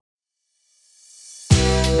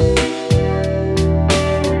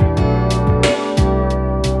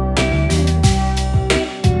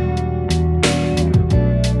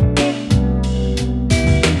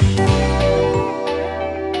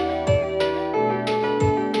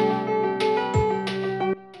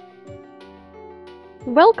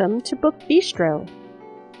Welcome to Book Bistro,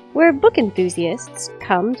 where book enthusiasts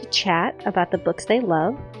come to chat about the books they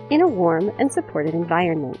love in a warm and supportive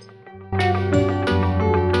environment.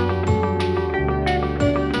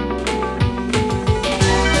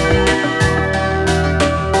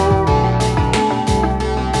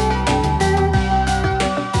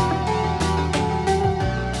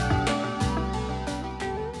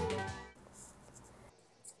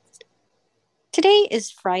 Today is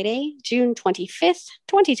Friday, June 25th,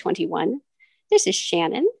 2021. This is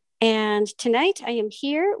Shannon, and tonight I am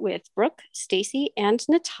here with Brooke, Stacy, and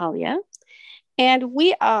Natalia, and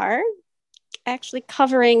we are actually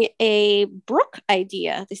covering a Brooke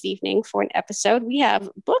idea this evening for an episode. We have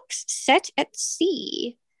books set at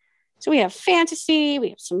sea. So we have fantasy, we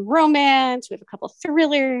have some romance, we have a couple of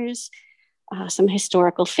thrillers, some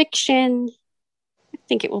historical fiction. I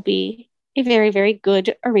think it will be a very, very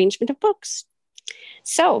good arrangement of books.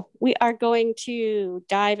 So we are going to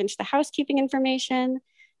dive into the housekeeping information.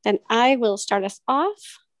 Then I will start us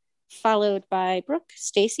off, followed by Brooke,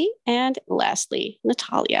 Stacy, and lastly,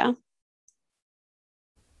 Natalia.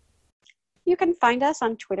 You can find us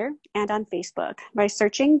on Twitter and on Facebook by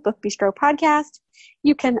searching Book Bistro Podcast.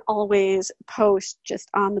 You can always post just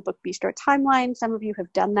on the Book Bistro timeline. Some of you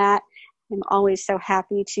have done that. I'm always so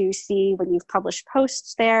happy to see when you've published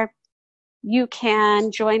posts there. You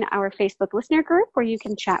can join our Facebook listener group where you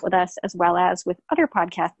can chat with us as well as with other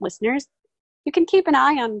podcast listeners. You can keep an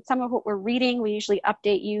eye on some of what we're reading. We usually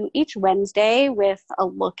update you each Wednesday with a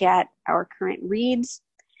look at our current reads.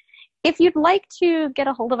 If you'd like to get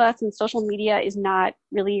a hold of us and social media is not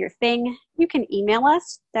really your thing, you can email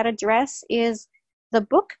us. That address is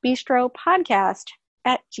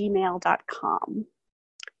thebookbistropodcast@gmail.com.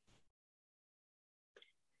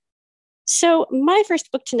 So my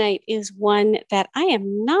first book tonight is one that I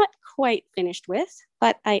am not quite finished with,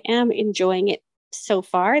 but I am enjoying it so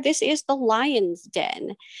far. This is The Lion's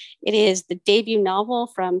Den. It is the debut novel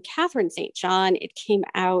from Catherine St. John. It came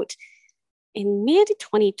out in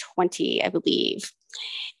mid-2020, I belle.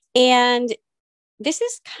 And this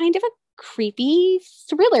is kind of a creepy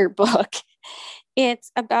thriller book.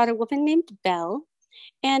 It's about a woman named Belle.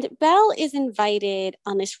 And Belle is invited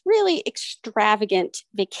on this really extravagant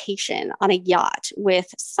vacation on a yacht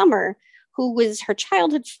with Summer, who was her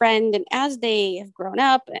childhood friend. And as they have grown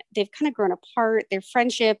up, they've kind of grown apart. Their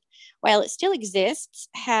friendship, while it still exists,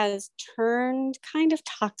 has turned kind of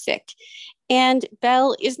toxic. And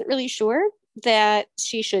Belle isn't really sure that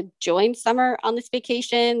she should join Summer on this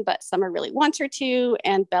vacation, but Summer really wants her to.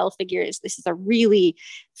 And Belle figures this is a really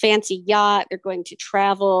fancy yacht. They're going to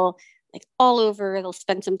travel like all over. They'll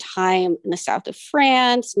spend some time in the south of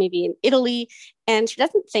France, maybe in Italy. And she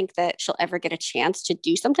doesn't think that she'll ever get a chance to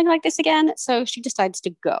do something like this again. So she decides to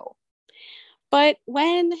go. But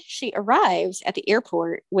when she arrives at the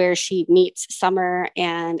airport where she meets Summer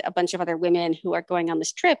and a bunch of other women who are going on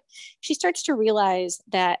this trip, she starts to realize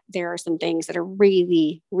that there are some things that are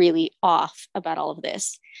really, really off about all of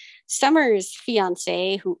this. Summer's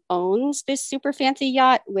fiance, who owns this super fancy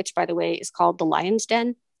yacht, which by the way is called the Lion's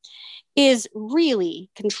Den, is really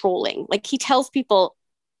controlling. Like he tells people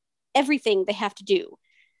everything they have to do.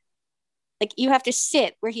 Like you have to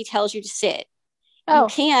sit where he tells you to sit. You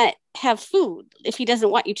can't have food if he doesn't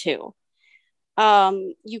want you to.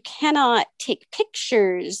 You cannot take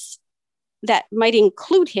pictures that might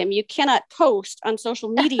include him. You cannot post on social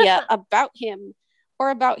media about him or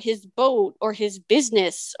about his boat or his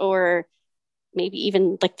business or maybe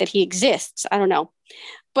even like that he exists. I don't know.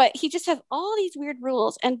 But he just has all these weird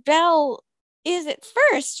rules. And Belle is at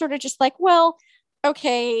first sort of just like, well,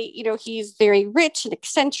 okay, you know, he's very rich and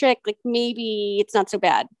eccentric. Like maybe it's not so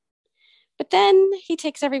bad. But then he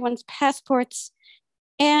takes everyone's passports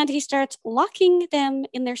and he starts locking them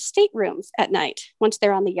in their staterooms at night once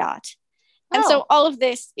they're on the yacht. And so all of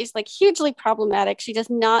this is like hugely problematic. She does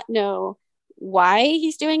not know why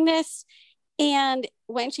he's doing this. And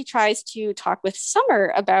when she tries to talk with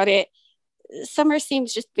Summer about it, Summer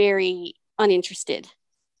seems just very uninterested.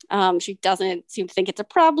 She doesn't seem to think it's a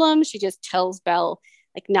problem. She just tells Belle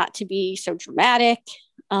like not to be so dramatic.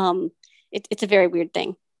 It's a very weird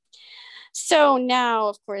thing. So now,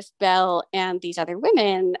 of course, Belle and these other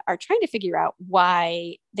women are trying to figure out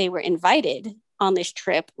why they were invited on this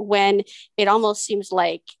trip when it almost seems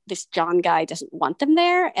like this John guy doesn't want them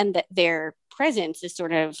there and that their presence is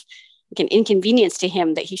sort of like an inconvenience to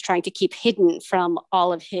him that he's trying to keep hidden from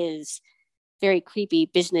all of his very creepy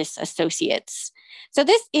business associates. So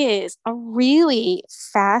this is a really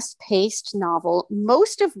fast-paced novel,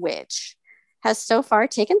 most of which has so far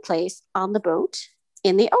taken place on the boat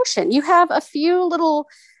in the ocean. You have a few little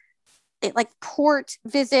like port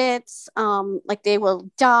visits. Like they will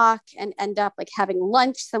dock and end up like having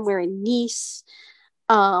lunch somewhere in Nice.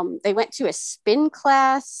 They went to a spin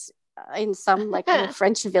class in some like little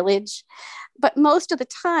French village, but most of the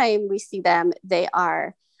time we see them, they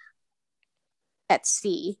are at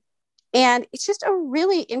sea. And it's just a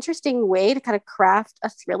really interesting way to kind of craft a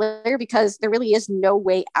thriller because there really is no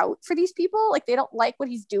way out for these people. Like they don't like what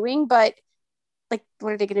he's doing, but like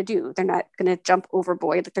what are they going to do? They're not going to jump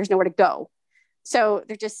overboard. Like there's nowhere to go. So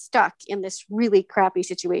they're just stuck in this really crappy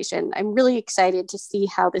situation. I'm really excited to see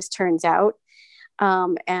how this turns out.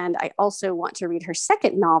 And I also want to read her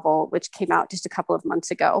second novel, which came out just a couple of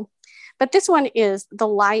months ago. But this one is The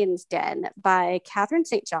Lion's Den by Catherine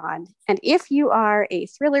St. John. And if you are a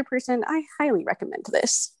thriller person, I highly recommend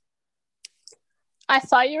this. I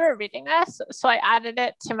saw you were reading this, so I added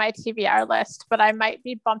it to my TBR list, but I might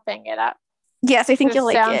be bumping it up. Yes, I think you'll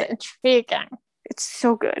like it. Sounds intriguing. It's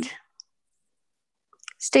so good.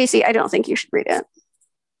 Stacy, I don't think you should read it.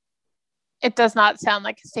 It does not sound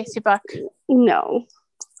like a Stacy book. No.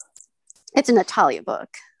 It's a Natalia book,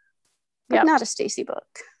 but not a Stacy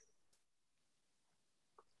book.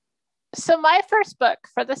 So my first book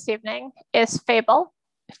for this evening is Fable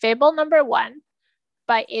number 1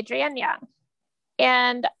 by Adrienne Young.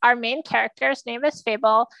 And our main character's name is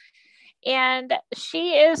Fable. And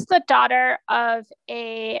she is the daughter of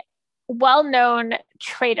a well-known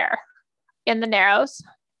trader in the Narrows.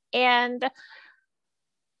 And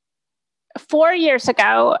 4 years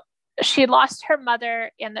ago, she lost her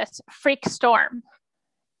mother in this freak storm.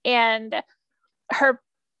 And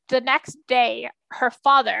the next day, her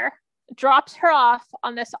father drops her off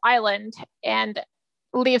on this island and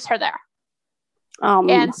leaves her there.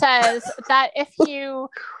 And says that if you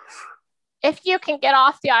can get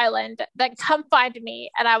off the island, then come find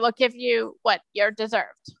me and I will give you what you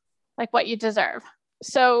deserve.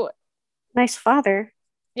 So nice father.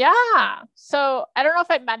 Yeah. So I don't know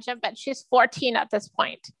if I mentioned, but she's 14 at this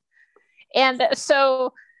point. And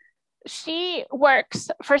so she works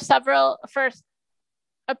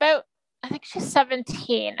I think she's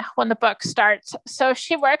 17 when the book starts. So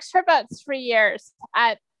she works for about 3 years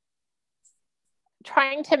at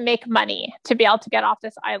trying to make money to be able to get off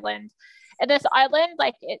this island. And this island,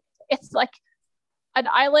 like it's like an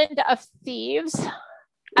island of thieves,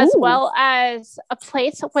 as well as a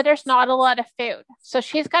place where there's not a lot of food. So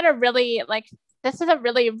she's got this is a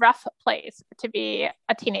really rough place to be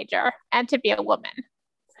a teenager and to be a woman.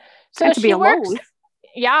 So and to be alone.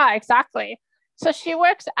 Yeah, exactly. So she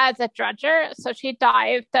works as a dredger. So she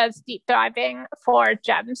does deep diving for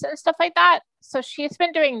gems and stuff like that. So she's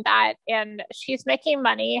been doing that and she's making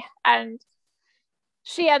money, and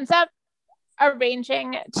she ends up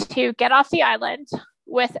arranging to get off the island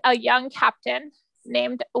with a young captain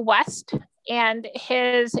named West and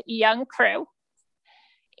his young crew.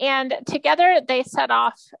 And together they set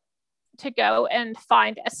off to go and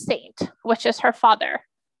find a saint, which is her father.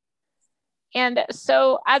 And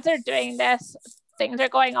so as they're doing this, things are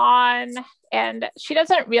going on, and she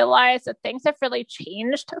doesn't realize that things have really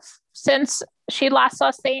changed since she last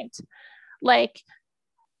saw Saint. Like,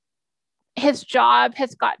 his job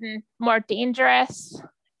has gotten more dangerous,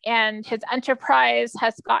 and his enterprise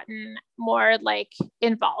has gotten more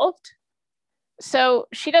involved. So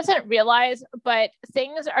she doesn't realize, but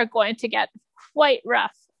things are going to get quite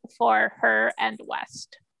rough for her and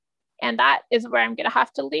West. And that is where I'm going to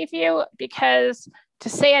have to leave you, because to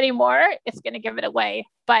say any more, it's going to give it away.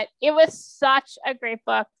 But it was such a great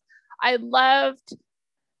book. I loved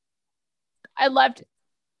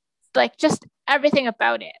just everything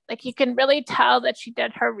about it. Like, you can really tell that she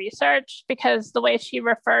did her research, because the way she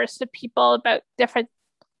refers to people about different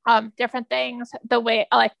things, the way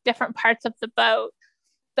different parts of the boat,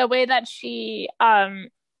 the way that she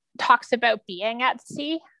talks about being at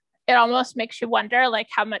sea, it almost makes you wonder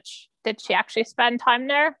how much did she actually spend time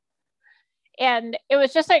there. And it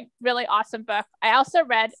was just a really awesome book. I also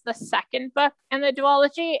read the second book in the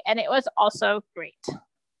duology, and it was also great.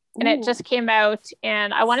 And it just came out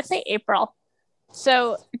in, I want to say, April.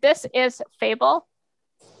 So this is Fable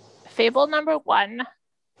number 1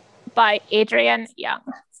 by Adrienne Young.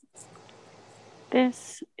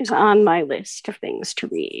 This is on my list of things to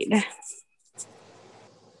read.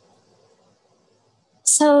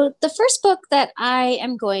 So the first book that I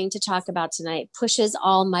am going to talk about tonight pushes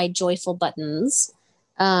all my joyful buttons,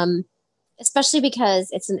 especially because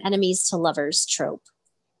it's an enemies to lovers trope.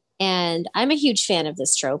 And I'm a huge fan of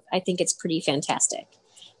this trope. I think it's pretty fantastic.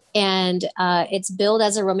 And it's billed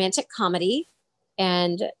as a romantic comedy.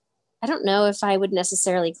 And I don't know if I would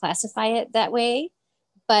necessarily classify it that way,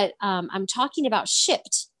 but I'm talking about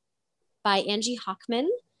Shipped by Angie Hockman.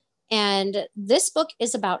 And this book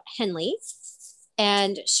is about Henley,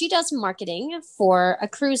 and she does marketing for a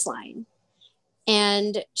cruise line.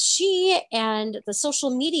 And she and the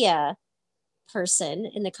social media person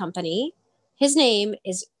in the company, his name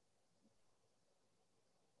is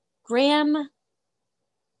Graham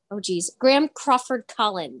Crawford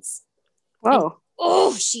Collins. Whoa.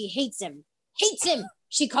 And, she hates him.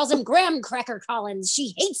 She calls him Graham Cracker Collins.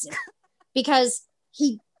 She hates him because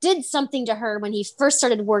he did something to her when he first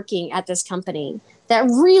started working at this company that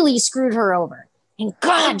really screwed her over. And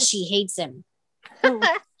God, she hates him.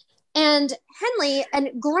 And Henley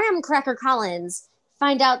and Graham Cracker Collins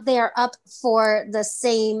find out they are up for the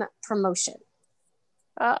same promotion.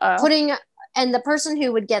 And the person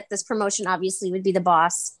who would get this promotion obviously would be the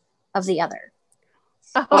boss of the other.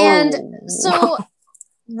 And so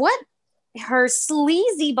what her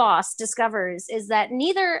sleazy boss discovers is that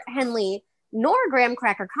neither Henley nor Graham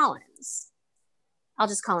Cracker Collins, I'll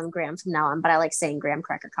just call him Graham from now on, but I like saying Graham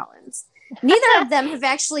Cracker Collins, neither of them have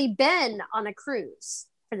actually been on a cruise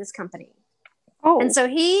for this company. And so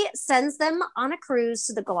he sends them on a cruise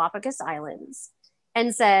to the Galapagos Islands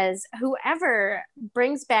and says, whoever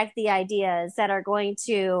brings back the ideas that are going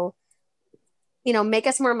to, make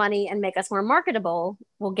us more money and make us more marketable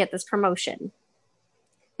will get this promotion.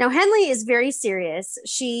 Now, Henley is very serious.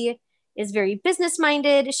 She is very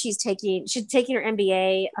business-minded. She's taking her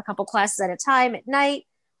MBA a couple classes at a time at night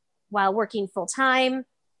while working full-time.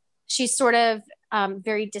 She's sort of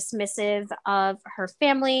very dismissive of her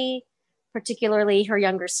family, particularly her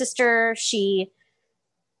younger sister. She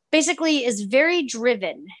basically is very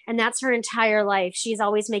driven, and that's her entire life. She's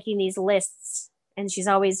always making these lists, and she's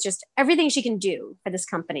always just everything she can do for this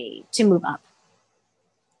company to move up.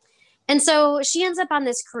 And so she ends up on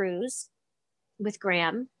this cruise with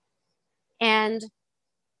Graham. And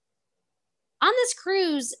on this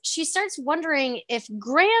cruise, she starts wondering if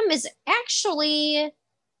Graham is actually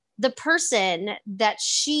the person that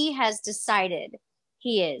she has decided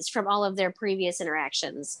he is from all of their previous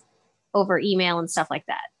interactions over email and stuff like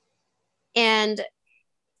that. And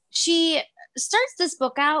she starts this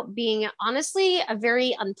book out being honestly a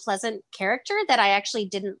very unpleasant character that I actually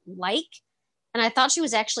didn't like. And I thought she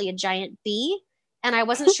was actually a giant bee. And I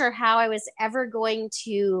wasn't sure how I was ever going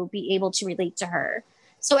to be able to relate to her.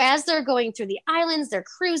 So as they're going through the islands, they're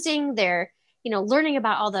cruising, they're, learning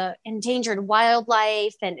about all the endangered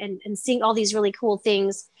wildlife and seeing all these really cool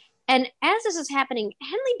things. And as this is happening,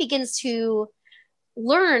 Henley begins to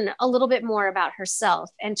learn a little bit more about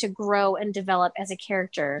herself and to grow and develop as a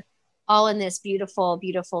character, all in this beautiful,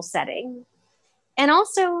 beautiful setting. And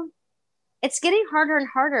also, it's getting harder and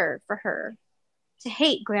harder for her to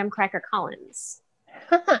hate Graham Cracker Collins.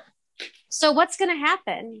 So what's going to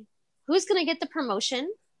happen? Who's going to get the promotion?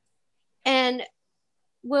 And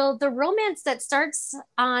will the romance that starts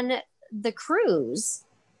on the cruise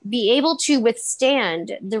be able to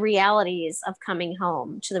withstand the realities of coming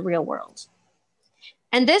home to the real world?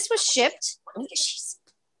 And this was shipped.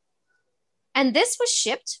 And this was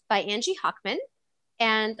shipped by Angie Hockman.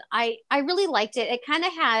 And I really liked it. It kind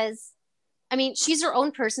of has, she's her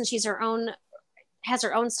own person. Has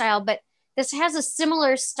her own style, but this has a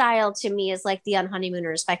similar style to me as like The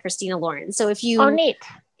Unhoneymooners by Christina Lauren. So if you, neat.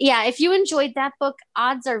 Yeah, if you enjoyed that book,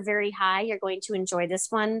 odds are very high you're going to enjoy this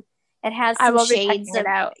one. It has some shades of,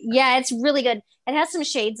 yeah, it's really good. It has some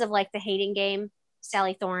shades of like The Hating Game,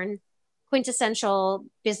 Sally Thorne, quintessential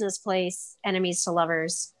business place, enemies to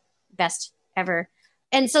lovers, best ever.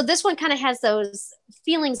 And so this one kind of has those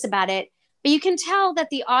feelings about it, but you can tell that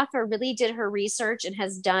the author really did her research and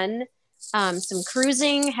has done some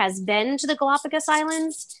cruising, has been to the Galapagos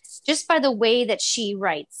Islands, just by the way that she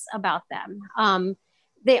writes about them.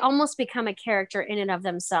 They almost become a character in and of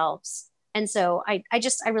themselves. And so I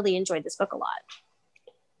really enjoyed this book a lot.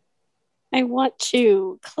 I want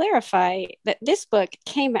to clarify that this book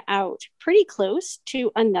came out pretty close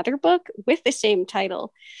to another book with the same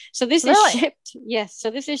title. So this is shipped. Yes.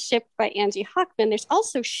 So this is shipped by Angie Hockman. There's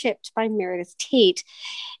also shipped by Meredith Tate.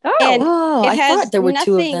 I thought there were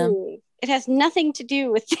two of them. It has nothing to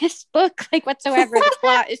do with this book, like whatsoever. The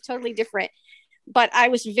plot is totally different. But I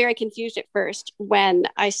was very confused at first when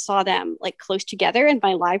I saw them like close together in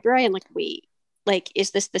my library. And like, wait, like,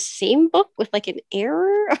 is this the same book with like an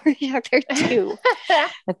error? Or are there two?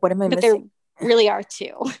 Like, what am I missing? There really are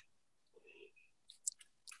two.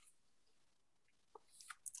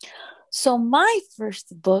 So my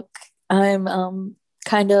first book, I'm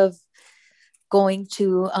kind of going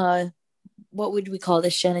to what would we call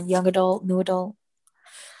this, Shannon? Young adult, new adult?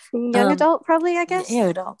 Young adult, probably, I guess. Young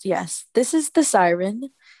adult, yes. This is The Siren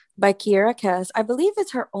by Kiera Cass. I believe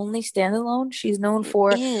it's her only standalone. She's known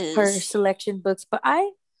for her selection books, but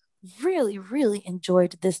I really, really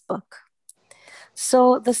enjoyed this book.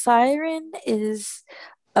 So the Siren is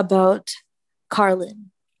about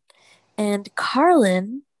Carlin, and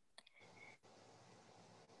Carlin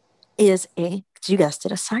is you guessed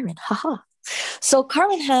it, a siren. Haha. So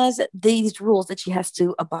Carlin has these rules that she has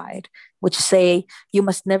to abide, which say you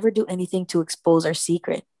must never do anything to expose our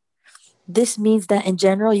secret. This means that in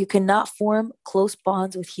general, you cannot form close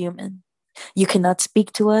bonds with human. You cannot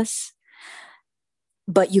speak to us,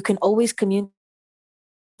 but you can always commune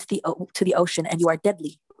to the ocean, and you are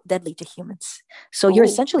deadly to humans. So you're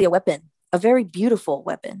essentially a weapon, a very beautiful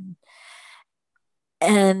weapon.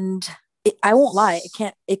 And I won't lie,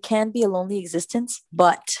 it can be a lonely existence,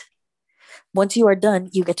 but once you are done,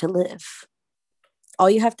 you get to live. All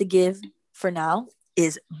you have to give for now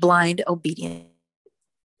is blind obedience.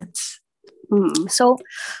 So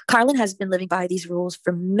Carlin has been living by these rules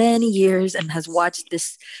for many years and has watched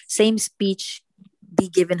this same speech be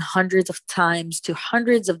given hundreds of times to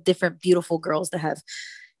hundreds of different beautiful girls that have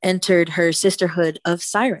entered her sisterhood of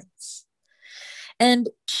sirens. And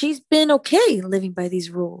she's been okay living by these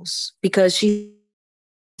rules because she's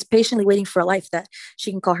patiently waiting for a life that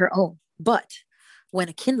she can call her own. But when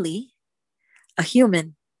a Kinley, a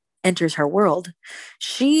human, enters her world,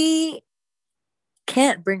 she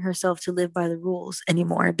can't bring herself to live by the rules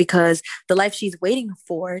anymore because the life she's waiting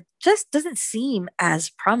for just doesn't seem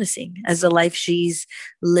as promising as the life she's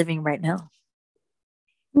living right now.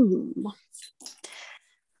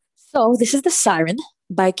 So this is The Siren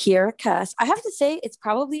by Kiera Cass. I have to say,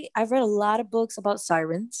 I've read a lot of books about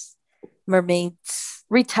sirens, mermaids,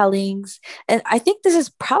 retellings, and I think this is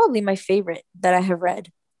probably my favorite that I have read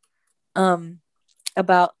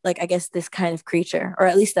about, like, I guess this kind of creature, or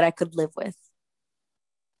at least that I could live with.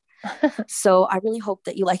 So I really hope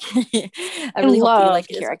that you like it. I really hope that you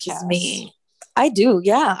like it as much as me. I do,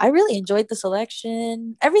 yeah. I really enjoyed the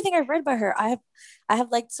selection. Everything I've read by her, I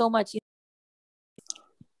have liked so much.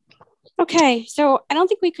 Okay, so I don't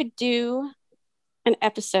think we could do an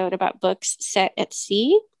episode about books set at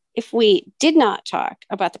sea if we did not talk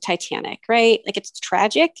about the Titanic, right? Like, it's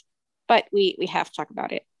tragic, but we have to talk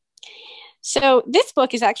about it. So this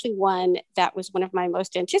book is actually one that was one of my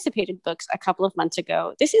most anticipated books a couple of months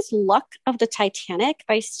ago. This is Luck of the Titanic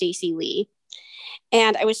by Stacey Lee.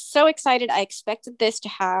 And I was so excited. I expected this to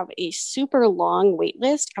have a super long wait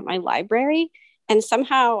list at my library. And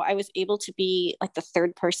somehow I was able to be like the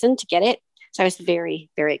third person to get it. So I was very,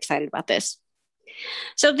 very excited about this.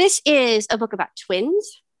 So this is a book about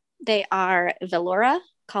twins. They are Valora,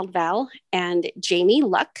 called Val, and Jamie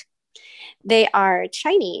Luck. They are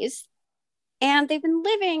Chinese, and they've been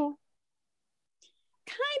living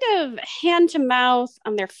kind of hand to mouth.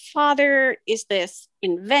 Their father is this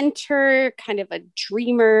inventor, kind of a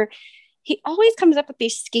dreamer. He always comes up with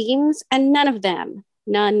these schemes, and none of them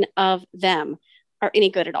are any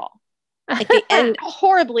good at all. Like, they end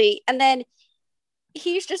horribly. And then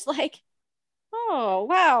he's just like, oh,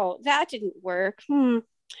 wow, that didn't work.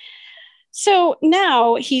 So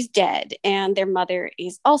now he's dead, and their mother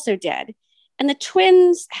is also dead. And the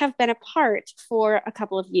twins have been apart for a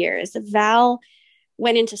couple of years. Val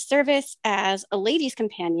went into service as a lady's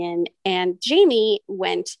companion, and Jamie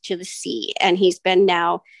went to the sea. And he's been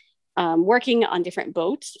now working on different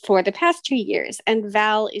boats for the past 2 years. And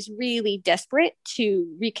Val is really desperate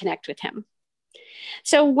to reconnect with him.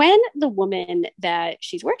 So when the woman that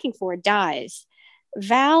she's working for dies,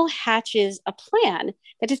 Val hatches a plan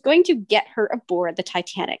that is going to get her aboard the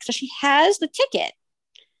Titanic. So she has the ticket.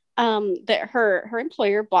 That her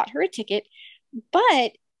employer bought her a ticket,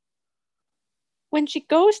 but when she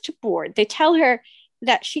goes to board, they tell her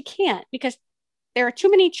that she can't because there are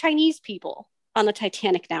too many Chinese people on the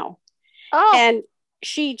Titanic now. Oh. And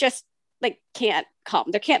she just can't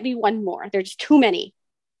come. There can't be one more. There's just too many.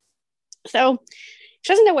 So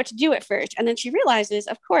she doesn't know what to do at first. And then she realizes,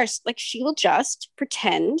 of course, she will just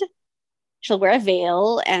pretend. She'll wear a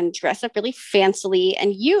veil and dress up really fancily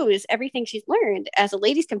and use everything she's learned as a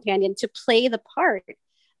lady's companion to play the part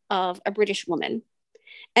of a British woman.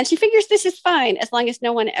 And she figures this is fine as long as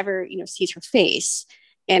no one ever, sees her face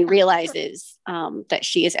and realizes that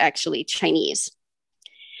she is actually Chinese.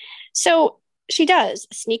 So she does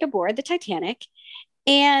sneak aboard the Titanic,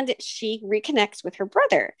 and she reconnects with her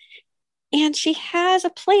brother. And she has a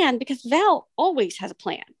plan because Val always has a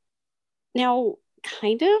plan. Now,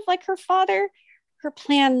 kind of like her father, her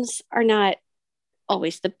plans are not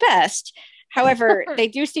always the best. However, they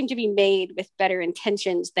do seem to be made with better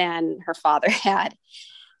intentions than her father had.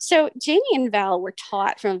 So Jamie and Val were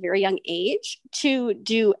taught from a very young age to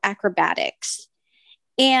do acrobatics.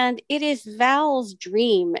 And it is Val's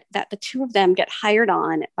dream that the two of them get hired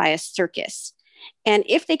on by a circus. And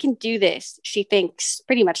if they can do this, she thinks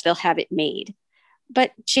pretty much they'll have it made.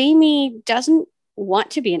 But Jamie doesn't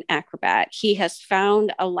want to be an acrobat. He has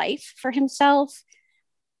found a life for himself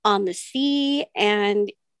on the sea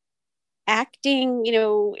and acting,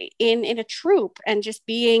 in a troupe and just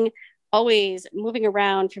being always moving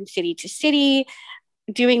around from city to city,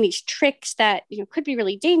 doing these tricks that could be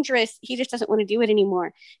really dangerous. He just doesn't want to do it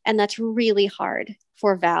anymore. And that's really hard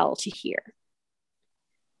for Val to hear.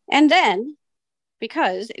 And then,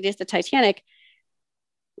 because it is the Titanic,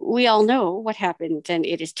 we all know what happened, and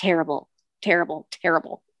it is terrible, terrible,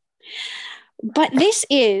 terrible. But this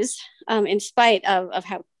is, in spite of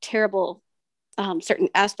how terrible certain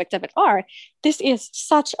aspects of it are, this is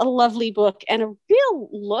such a lovely book and a real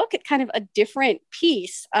look at kind of a different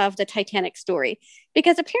piece of the Titanic story.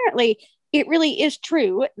 Because apparently it really is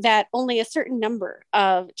true that only a certain number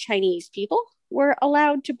of Chinese people were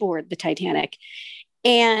allowed to board the Titanic.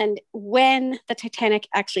 And when the Titanic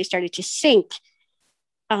actually started to sink,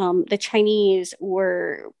 the Chinese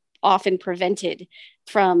were often prevented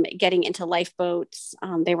from getting into lifeboats.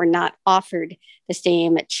 They were not offered the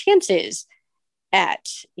same chances at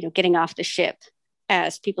getting off the ship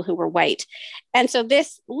as people who were white. And so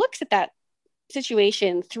this looks at that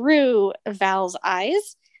situation through Val's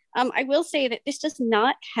eyes. I will say that this does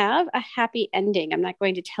not have a happy ending. I'm not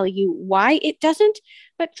going to tell you why it doesn't,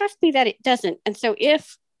 but trust me that it doesn't. And so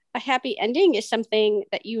if a happy ending is something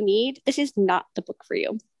that you need, this is not the book for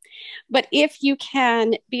you. But if you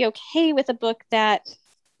can be okay with a book that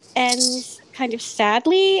ends kind of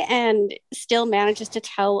sadly and still manages to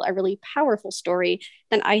tell a really powerful story,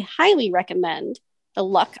 then I highly recommend The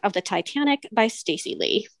Luck of the Titanic by Stacey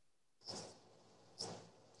Lee.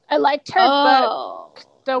 I liked her book,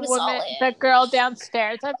 the girl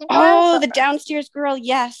downstairs, I think. Oh, the downstairs girl,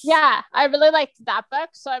 yes. Yeah, I really liked that book,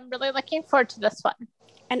 so I'm really looking forward to this one.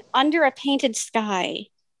 And Under a Painted Sky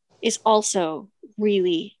is also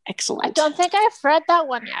really excellent. I don't think I've read that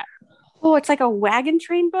one yet. Oh, it's like a wagon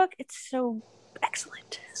train book. It's so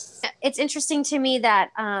excellent. It's interesting to me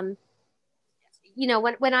that,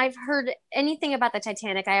 when I've heard anything about the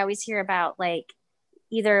Titanic, I always hear about like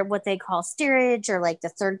either what they call steerage or like the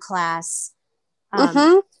third class.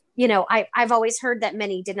 I've always heard that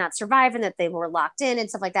many did not survive and that they were locked in and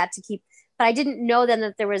stuff like that to keep. But I didn't know then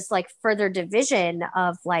that there was like further division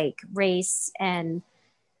of like race and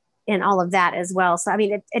all of that as well. So, I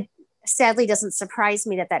mean, it sadly doesn't surprise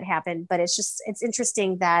me that happened, but it's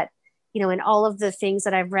interesting that, in all of the things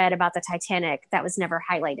that I've read about the Titanic, that was never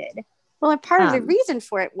highlighted. Well, and part of the reason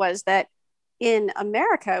for it was that in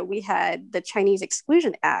America, we had the Chinese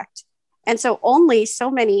Exclusion Act. And so only so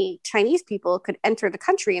many Chinese people could enter the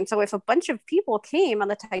country. And so if a bunch of people came on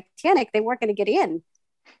the Titanic, they weren't going to get in.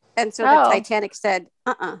 And so the Titanic said,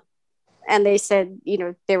 And they said,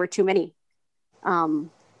 there were too many. I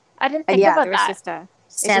didn't think about that.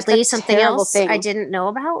 Sadly, something else I didn't know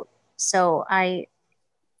about. So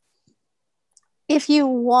if you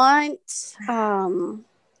want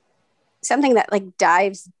something that like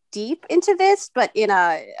dives deep into this, but in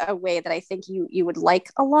a way that I think you would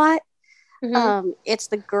like a lot, it's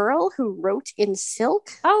The Girl Who Wrote in Silk.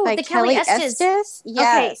 Oh, by the Kelly Estes.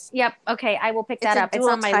 Yes. Okay. Yep. Okay. I will pick that up. It's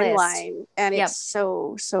on my list. And it's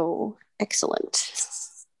so excellent.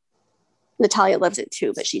 Natalia loves it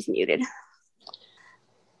too, but she's muted.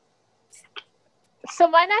 So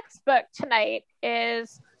my next book tonight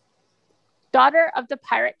is Daughter of the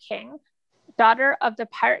Pirate King,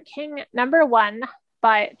 #1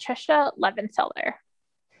 by Tricia Levenseller.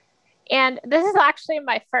 And this is actually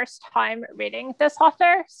my first time reading this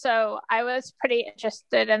author, so I was pretty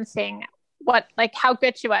interested in seeing how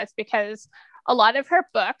good she was, because a lot of her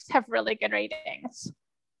books have really good ratings.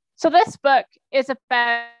 So this book is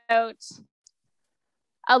about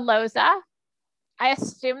Alosa. I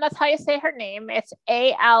assume that's how you say her name. It's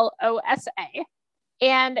Alosa.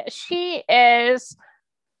 And she is,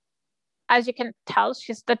 as you can tell,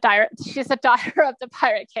 she's the daughter of the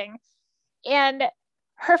Pirate King. And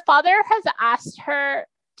her father has asked her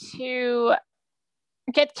to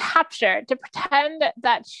get captured, to pretend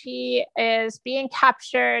that she is being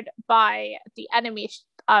captured by the enemy,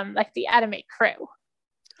 the enemy crew.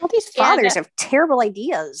 All these fathers have terrible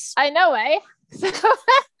ideas. I know, eh? So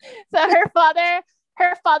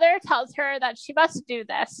her father tells her that she must do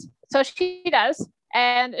this. So she does,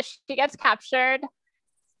 and she gets captured.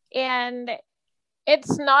 And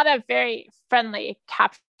it's not a very friendly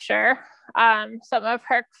capture. Some of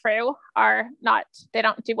her crew they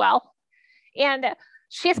don't do well. And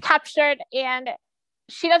she's captured, and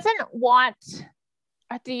she doesn't want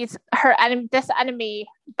this enemy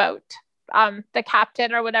boat the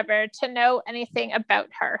captain or whatever to know anything about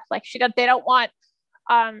her. Like they don't want,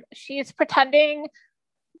 she's pretending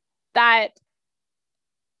that,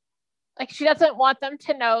 like, she doesn't want them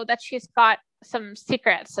to know that she's got some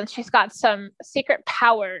secrets and she's got some secret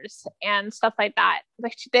powers and stuff like that.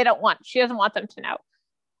 Like she doesn't want them to know.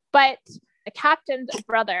 But the captain's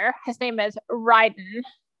brother, his name is Ryden.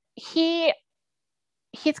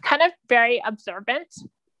 He's kind of very observant.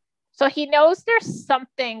 So he knows there's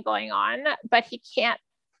something going on, but he can't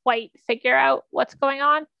quite figure out what's going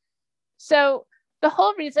on. So the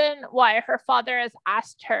whole reason why her father has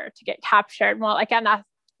asked her to get captured, well, again,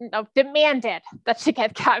 demanded that she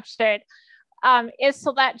get captured, is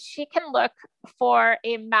so that she can look for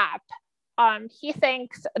a map. He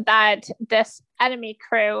thinks that this enemy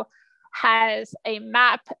crew has a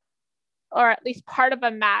map, or at least part of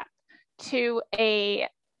a map, to a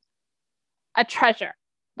treasure,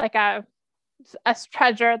 like a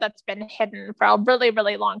treasure that's been hidden for a really,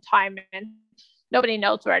 really long time and nobody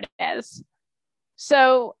knows where it is.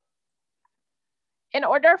 So in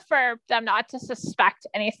order for them not to suspect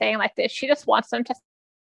anything like this, she just wants them to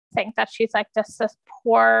think that she's like this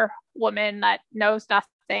poor woman that knows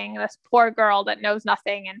nothing, this poor girl that knows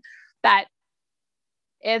nothing and that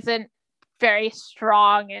isn't very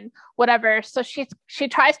strong and whatever. So she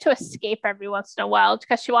tries to escape every once in a while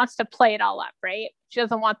because she wants to play it all up, right? She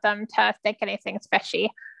doesn't want them to think anything's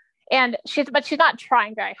fishy. And she's not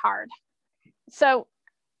trying very hard. So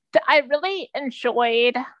I really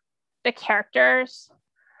enjoyed the characters.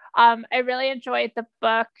 I really enjoyed the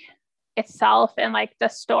book itself and like the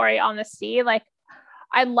story on the sea. Like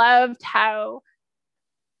I loved how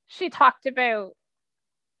she talked about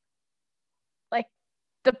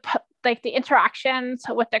like the interactions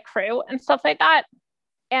with the crew and stuff like that.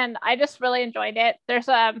 And I just really enjoyed it. There's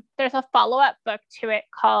a follow-up book to it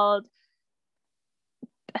called,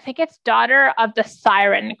 I think it's Daughter of the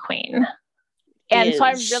Siren Queen. And so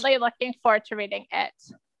I'm really looking forward to reading it.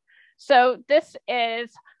 So this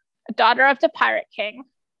is Daughter of the Pirate King.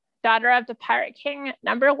 Daughter of the Pirate King,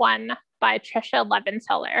 #1 by Tricia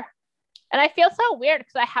Levenseller. And I feel so weird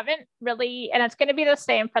because I haven't really, and it's going to be the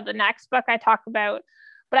same for the next book I talk about,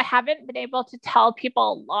 but I haven't been able to tell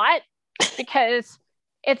people a lot because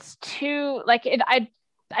it's too, like,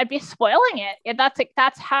 I'd be spoiling it. And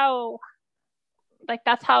that's how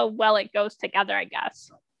well it goes together, I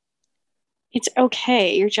guess. It's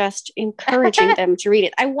okay. You're just encouraging them to read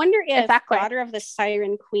it. I wonder if Exactly. Daughter of the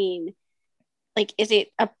Siren Queen, like, is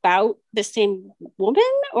it about the same woman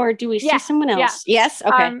or do we see someone else? Yeah. Yes?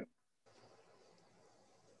 Okay.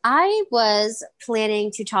 I was planning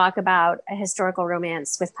to talk about a historical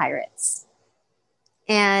romance with pirates.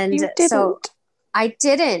 And so I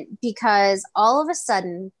didn't, because all of a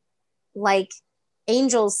sudden, like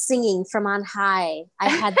angels singing from on high, I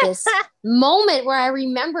had this moment where I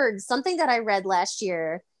remembered something that I read last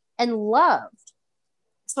year and loved.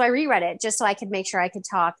 So I reread it just so I could make sure I could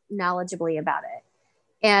talk knowledgeably about it.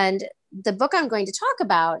 And the book I'm going to talk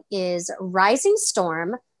about is Rising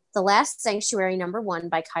Storm, The Last Sanctuary, #1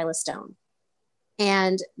 by Kyla Stone.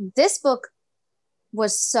 And this book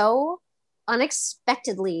was so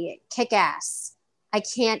unexpectedly kick-ass. I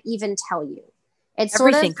can't even tell you. It's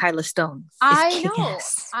everything Kyla Stone. I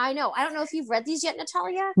know. I don't know if you've read these yet,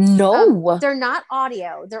 Natalia. No. They're not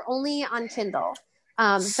audio. They're only on Kindle.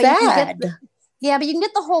 Sad. But you can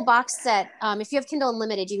get the whole box set. If you have Kindle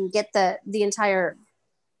Unlimited, you can get the entire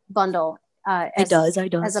bundle. As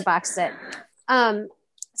a box set.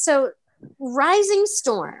 So Rising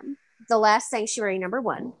Storm, The Last Sanctuary,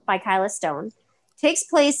 #1 by Kyla Stone, takes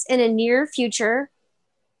place in a near future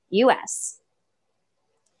US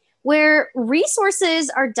where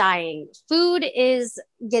resources are dying. Food is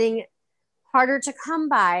getting harder to come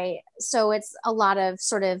by. So it's a lot of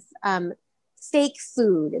sort of fake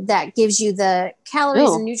food that gives you the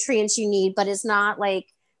calories and nutrients you need, but it's not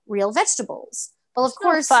like real vegetables. Well, of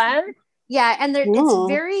course. Fun. Yeah, and it's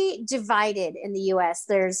very divided in the U.S.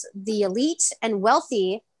 There's the elite and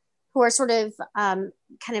wealthy who are sort of kind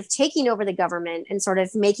of taking over the government and sort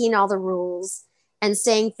of making all the rules and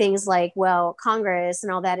saying things like, well, Congress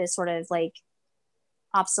and all that is sort of like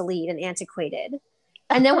obsolete and antiquated.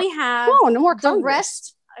 And then we have no more the Congress.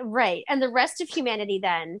 rest, right? And the rest of humanity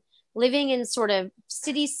then living in sort of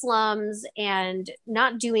city slums and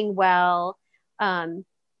not doing well,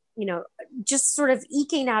 just sort of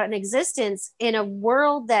eking out an existence in a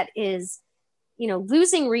world that is,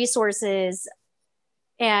 losing resources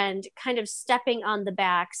and kind of stepping on the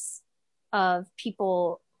backs of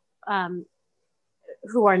people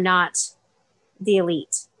who are not the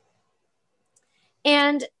elite.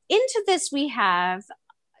 And into this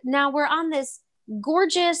now we're on this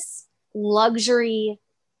gorgeous luxury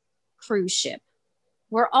cruise ship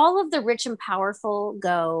where all of the rich and powerful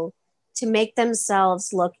go to make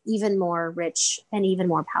themselves look even more rich and even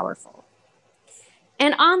more powerful.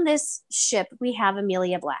 And on this ship, we have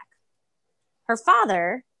Amelia Black. Her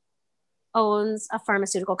father owns a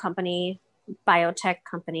pharmaceutical company, biotech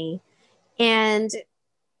company, and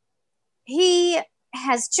he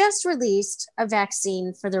has just released a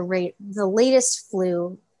vaccine for the latest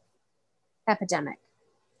flu epidemic.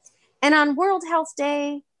 And on World Health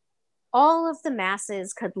Day, all of the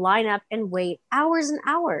masses could line up and wait hours and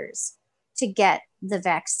hours to get the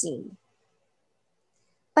vaccine.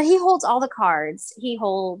 But he holds all the cards, he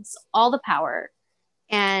holds all the power.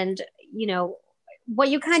 And, you know, what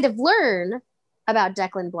you kind of learn about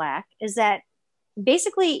Declan Black is that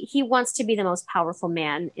basically he wants to be the most powerful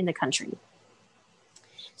man in the country.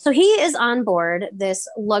 So he is on board this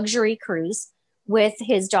luxury cruise with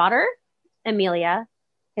his daughter, Amelia,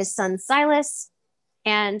 his son, Silas,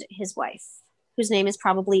 and his wife, whose name is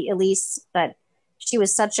probably Elise, but she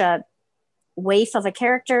was such a waif of a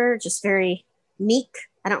character, just very meek.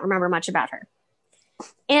 I don't remember much about her.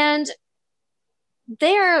 And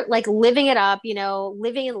they're like living it up, you know,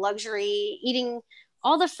 living in luxury, eating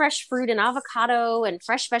all the fresh fruit and avocado and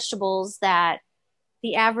fresh vegetables that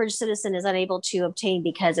the average citizen is unable to obtain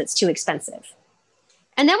because it's too expensive.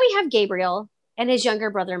 And then we have Gabriel and his younger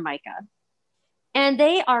brother, Micah. And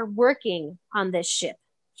they are working on this ship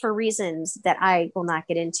for reasons that I will not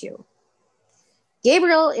get into.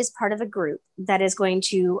 Gabriel is part of a group that is going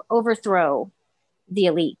to overthrow the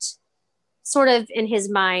elite, sort of in his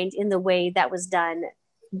mind, in the way that was done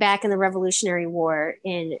back in the Revolutionary War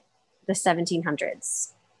in the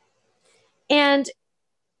 1700s. And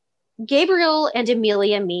Gabriel and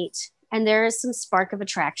Amelia meet, and there is some spark of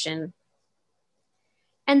attraction.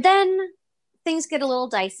 And then things get a little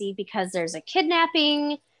dicey because there's a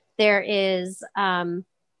kidnapping. There is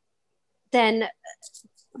then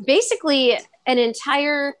basically an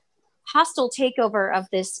entire hostile takeover of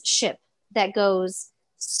this ship that goes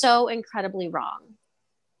so incredibly wrong.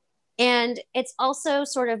 And it's also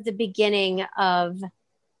sort of the beginning of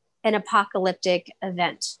an apocalyptic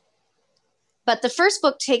event. But the first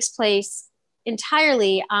book takes place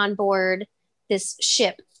entirely on board this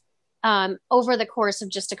ship over the course of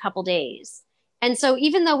just a couple days. And so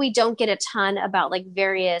even though we don't get a ton about like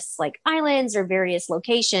various like islands or various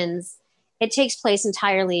locations, it takes place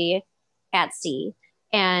entirely at sea.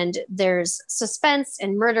 And there's suspense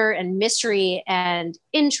and murder and mystery and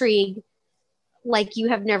intrigue like you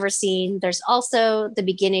have never seen. There's also the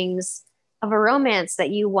beginnings of a romance that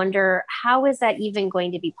you wonder, how is that even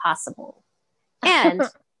going to be possible? And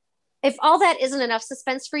if all that isn't enough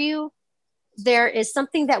suspense for you, there is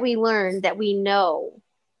something that we learn that we know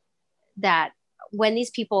that when these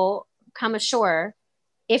people come ashore,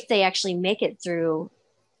 if they actually make it through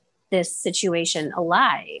this situation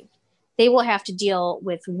alive, they will have to deal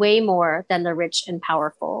with way more than the rich and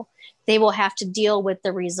powerful. They will have to deal with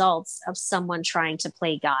the results of someone trying to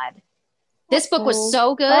play God. This book was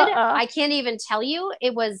so good. I can't even tell you.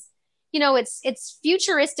 It was, you know, it's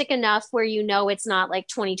futuristic enough where you know it's not like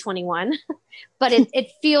 2021, but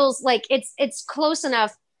it feels like it's close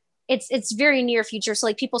enough. It's very near future. So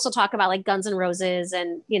like people still talk about like Guns N' Roses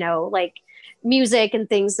and, you know, like music and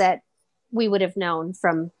things that we would have known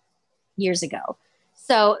from years ago.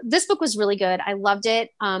 So this book was really good. I loved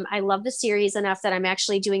it. I love the series enough that I'm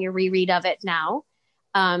actually doing a reread of it now.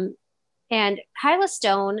 And Kyla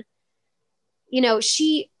Stone, you know,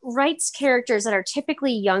 she writes characters that are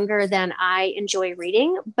typically younger than I enjoy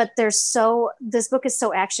reading, but this book is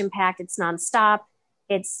so action packed. It's nonstop.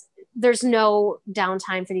 There's no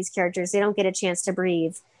downtime for these characters. They don't get a chance to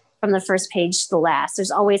breathe from the first page to the last.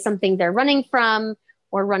 There's always something they're running from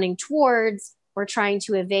or running towards or trying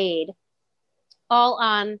to evade, all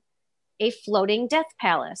on a floating death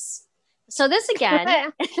palace. So this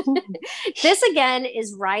again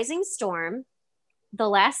is Rising Storm, The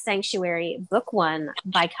Last Sanctuary, book 1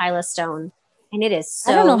 by Kyla Stone. And it is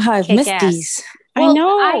so I don't know how I've missed kick-ass. these. Well, I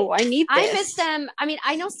know. I need this. I missed them. I mean,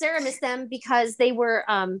 I know Sarah missed them because they were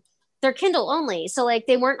they're Kindle only. So like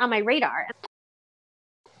they weren't on my radar.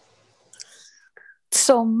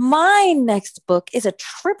 So my next book is a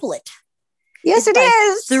triplet. Yes, it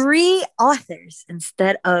is. 3 authors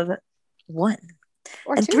instead of 1.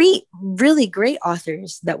 Or and 2. 3 really great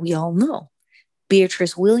authors that we all know.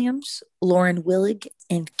 Beatrice Williams, Lauren Willig,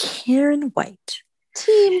 and Karen White.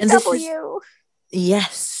 Team and W.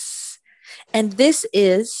 Yes. And this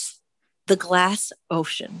is The Glass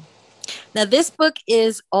Ocean. Now, this book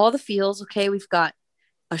is all the feels, okay? We've got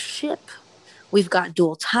a ship. We've got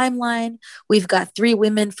dual timeline. We've got 3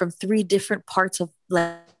 women from 3 different parts of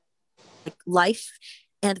life. life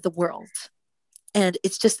and the world. And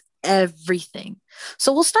it's just everything.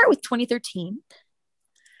 So we'll start with 2013,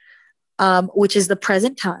 which is the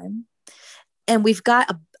present time. And we've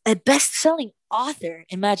got a best-selling author.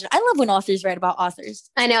 Imagine. I love when authors write about authors.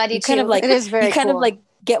 I know, I do You too. kind of like, it is very you kind cool. of like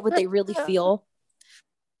get what they really feel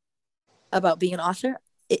about being an author.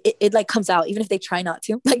 It like comes out, even if they try not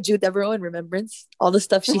to. Like Jude Devereaux in Remembrance, all the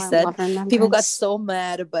stuff she said. People got so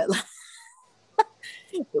mad, but like,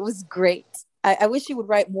 it was great. I wish she would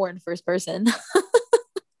write more in first person.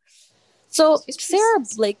 So Sarah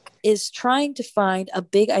Blake is trying to find a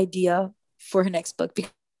big idea for her next book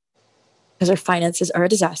because her finances are a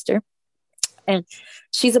disaster. And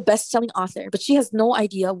she's a best-selling author, but she has no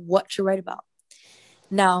idea what to write about.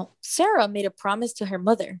 Now, Sarah made a promise to her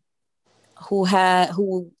mother, who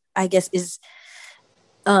I guess is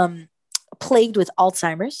plagued with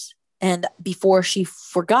Alzheimer's. And before she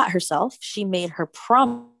forgot herself, she made her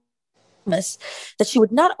promise that she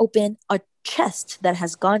would not open a chest that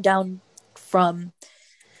has gone down from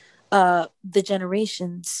the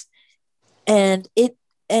generations. And it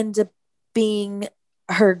ended up being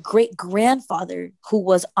her great grandfather who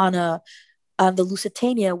was on the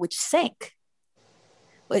Lusitania, which sank.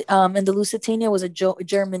 And the Lusitania was a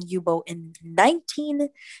German U-boat in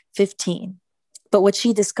 1915. But what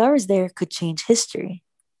she discovers there could change history.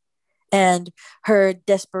 And her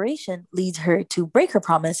desperation leads her to break her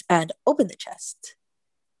promise and open the chest.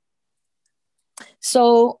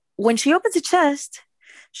 So when she opens the chest,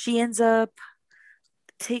 she ends up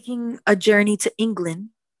taking a journey to England,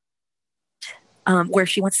 where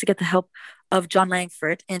she wants to get the help of John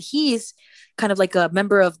Langford. And he's kind of like a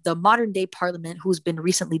member of the modern day parliament who's been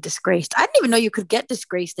recently disgraced. I didn't even know you could get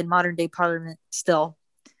disgraced in modern day parliament still.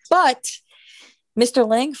 But Mr.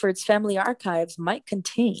 Langford's family archives might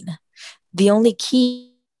contain the only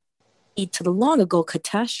key to the long ago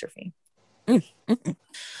catastrophe.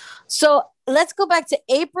 So let's go back to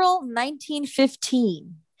April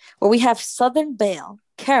 1915, where we have Southern Belle,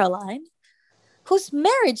 Caroline, whose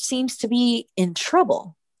marriage seems to be in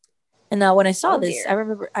trouble. And now when I saw this, I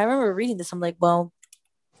remember reading this. I'm like, well,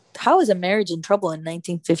 how is a marriage in trouble in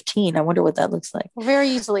 1915? I wonder what that looks like. Very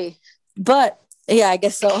easily. But yeah, I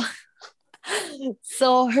guess so.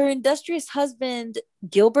 So her industrious husband,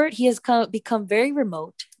 Gilbert, he has become very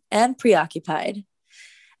remote and preoccupied.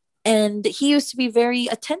 And he used to be very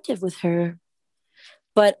attentive with her.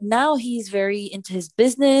 But now he's very into his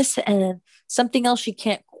business and something else she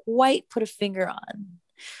can't quite put a finger on.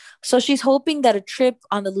 So she's hoping that a trip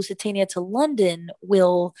on the Lusitania to London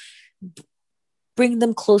will bring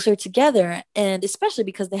them closer together. And especially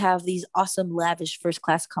because they have these awesome, lavish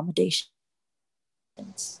first-class accommodations.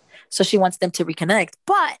 So she wants them to reconnect.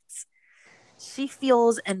 But she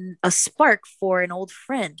feels a spark for an old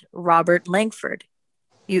friend, Robert Langford.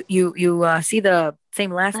 You see the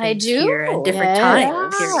same last names here and different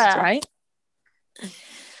time periods, right?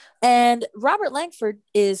 And Robert Langford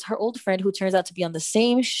is her old friend who turns out to be on the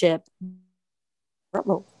same ship.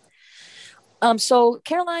 So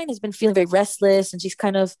Caroline has been feeling very restless and she's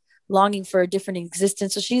kind of longing for a different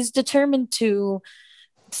existence. So she's determined to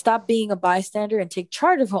stop being a bystander and take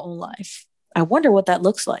charge of her own life. I wonder what that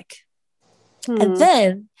looks like. And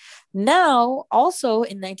then now, also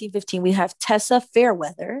in 1915, we have Tessa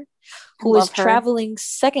Fairweather, who is traveling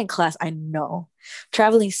second class. I know,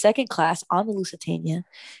 traveling second class on the Lusitania,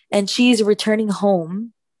 and she's returning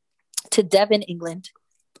home to Devon, England,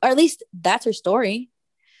 or at least that's her story.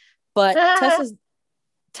 But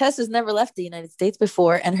Tessa's never left the United States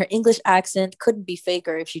before, and her English accent couldn't be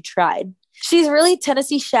faker if she tried. She's really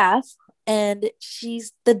Tennessee Schaff, and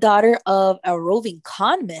she's the daughter of a roving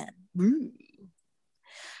con man.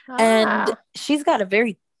 And she's got a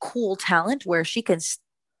very cool talent where she can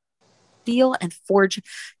steal and forge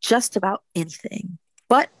just about anything.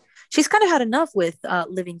 But she's kind of had enough with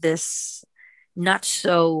living this not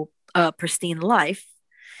so pristine life.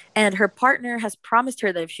 And her partner has promised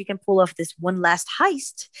her that if she can pull off this one last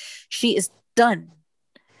heist, she is done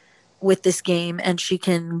with this game and she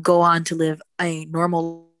can go on to live a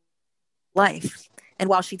normal life. And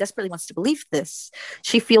while she desperately wants to believe this,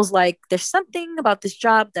 she feels like there's something about this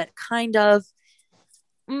job that kind of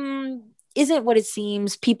isn't what it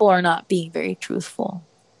seems. People are not being very truthful.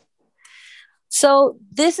 So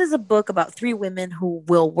this is a book about three women who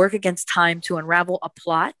will work against time to unravel a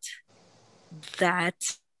plot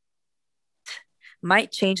that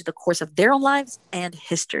might change the course of their own lives and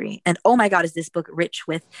history. And oh my God, is this book rich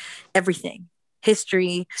with everything.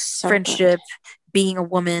 History, friendship, being a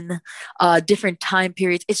woman, different time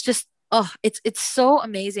periods. It's just, it's so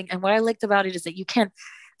amazing. And what I liked about it is that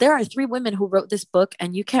there are three women who wrote this book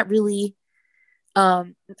and you can't really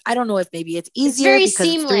I don't know if maybe it's easier very because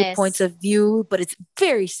it's 3 seamless. points of view, but it's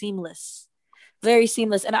very seamless. Very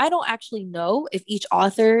seamless. And I don't actually know if each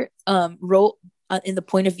author wrote in the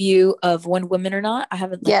point of view of one woman or not. I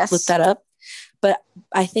haven't looked that up, but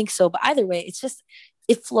I think so. But either way, it's just,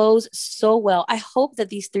 it flows so well. I hope that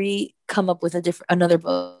these three come up with another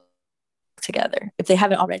book together if they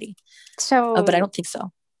haven't already. So, but I don't think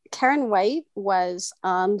so. Karen White was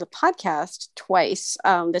on the podcast twice,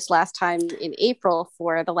 this last time in April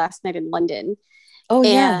for The Last Night in London. Oh,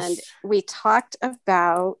 and yes. we talked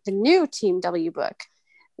about the new Team W book,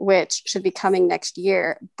 which should be coming next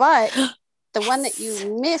year. But the one that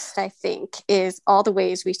you missed, I think, is All the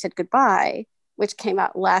Ways We Said Goodbye, which came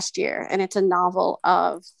out last year. And it's a novel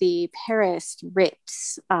of the Paris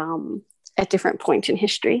Ritz at different points in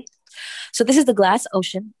history. So this is The Glass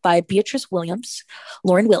Ocean by Beatrice Williams,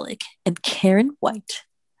 Lauren Willig, and Karen White.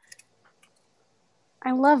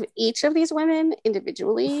 I love each of these women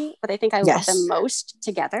individually, but I think I love them most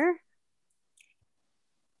together.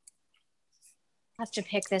 I have to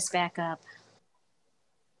pick this back up.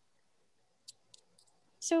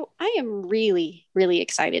 So I am really, really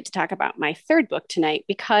excited to talk about my third book tonight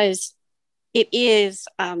because it is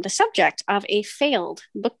the subject of a failed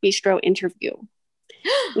Book Bistro interview.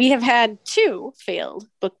 We have had 2 failed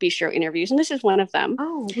Book Bistro interviews, and this is one of them.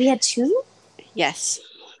 Oh, we had 2? Yes.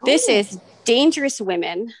 This is Dangerous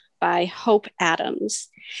Women by Hope Adams.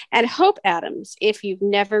 And Hope Adams, if you've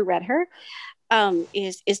never read her,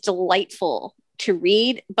 is delightful to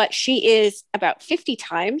read, but she is about 50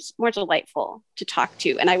 times more delightful to talk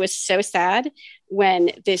to. And I was so sad when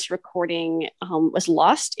this recording was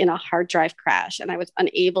lost in a hard drive crash, and I was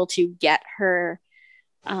unable to get her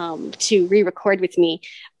to re-record with me.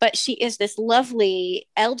 But she is this lovely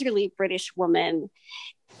elderly British woman,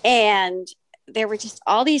 and there were just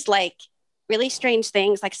all these really strange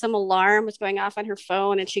things, like some alarm was going off on her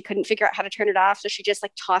phone and she couldn't figure out how to turn it off, so she just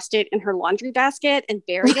tossed it in her laundry basket and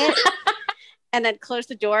buried it and then closed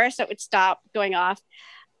the door so it would stop going off.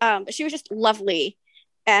 But she was just lovely,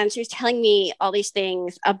 and she was telling me all these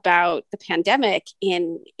things about the pandemic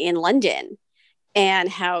in London and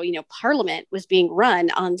how, Parliament was being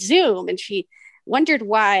run on Zoom. And she wondered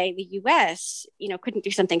why the US, couldn't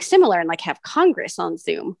do something similar and have Congress on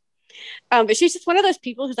Zoom. But she's just one of those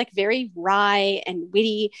people who's very wry and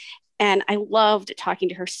witty. And I loved talking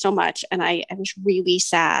to her so much. And I was really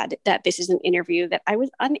sad that this is an interview that I was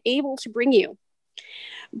unable to bring you.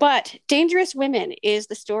 But Dangerous Women is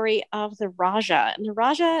the story of the Raja. And the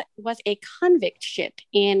Raja was a convict ship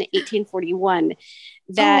in 1841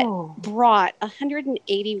 that brought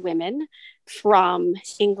 180 women from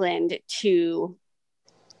England to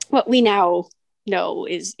what we now know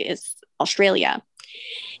is Australia.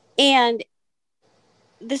 And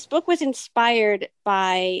this book was inspired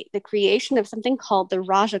by the creation of something called the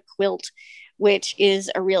Raja quilt, which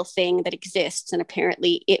is a real thing that exists. And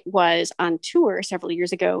apparently it was on tour several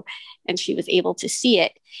years ago, and she was able to see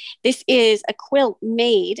it. This is a quilt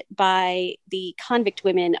made by the convict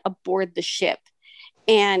women aboard the ship.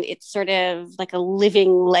 And it's sort of like a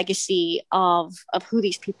living legacy of who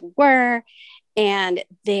these people were and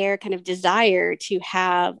their kind of desire to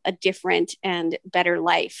have a different and better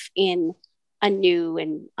life in a new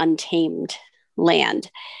and untamed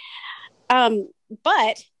land.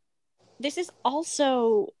 But this is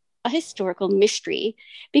also a historical mystery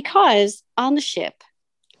because on the ship,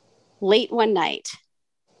 late one night,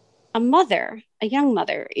 a young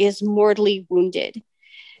mother, is mortally wounded.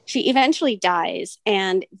 She eventually dies,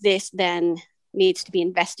 and this then needs to be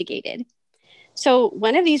investigated. So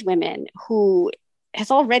one of these women who has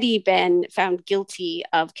already been found guilty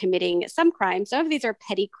of committing some crimes, some of these are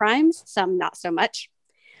petty crimes, some not so much,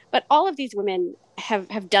 but all of these women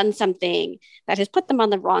have done something that has put them on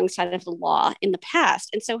the wrong side of the law in the past.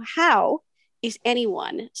 And so how is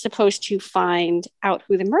anyone supposed to find out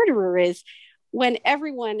who the murderer is when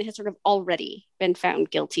everyone has sort of already been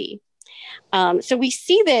found guilty? So we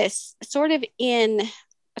see this sort of in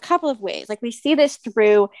a couple of ways. We see this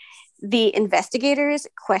through the investigators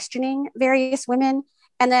questioning various women.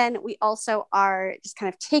 And then we also are just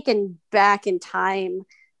kind of taken back in time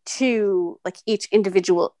to each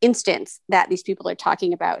individual instance that these people are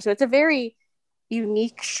talking about. So it's a very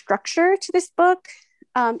unique structure to this book.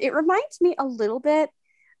 It reminds me a little bit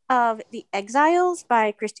of The Exiles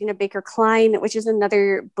by Christina Baker Klein, which is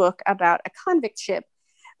another book about a convict ship.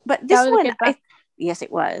 But this one, yes,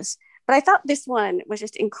 it was. But I thought this one was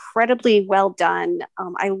just incredibly well done.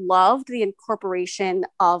 I loved the incorporation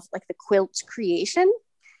of the quilt's creation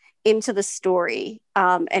into the story.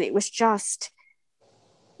 And it was just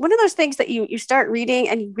one of those things that you start reading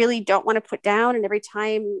and you really don't want to put down. And every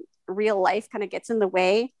time real life kind of gets in the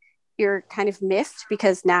way, you're kind of miffed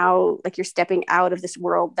because now like you're stepping out of this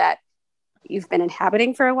world that you've been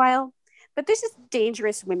inhabiting for a while. But this is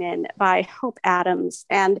Dangerous Women by Hope Adams.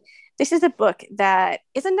 And this is a book that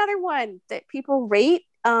is another one that people rate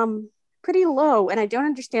pretty low. And I don't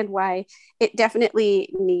understand why. It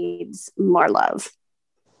definitely needs more love.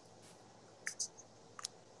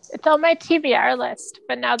 It's on my TBR list,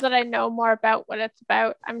 but now that I know more about what it's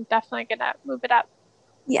about, I'm definitely going to move it up.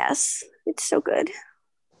 Yes, it's so good.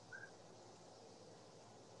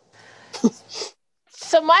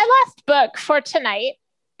 So my last book for tonight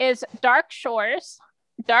is Dark Shores,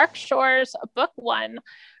 Book 1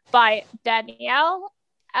 by Danielle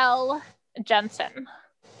L. Jensen.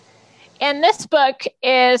 And this book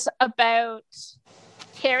is about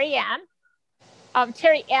Terry-Anna,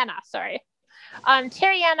 sorry.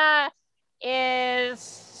 Terry-Anna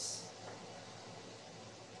is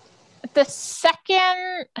the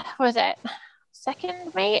second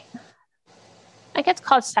mate? I think it's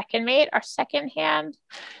called second mate or second hand.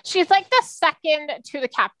 She's like the second to the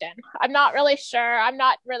captain. I'm not really sure. I'm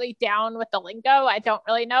not really down with the lingo. I don't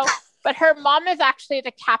really know. But her mom is actually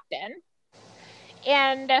the captain.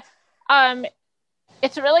 And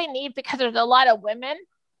it's really neat because there's a lot of women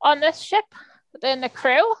on this ship in the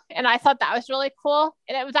crew. And I thought that was really cool.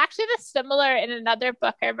 And it was actually similar in another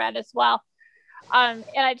book I read as well. And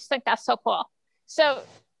I just think that's so cool. So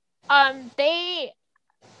they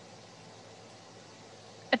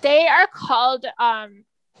are called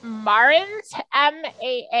Maarns,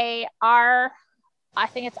 M-A-A-R, I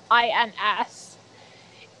think it's I-N-S.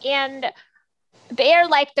 And they are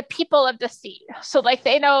like the people of the sea. So like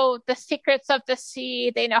they know the secrets of the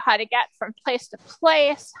sea. They know how to get from place to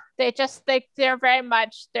place. They're very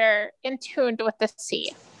much, they're in tune with the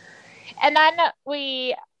sea. And then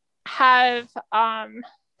we have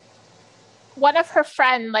one of her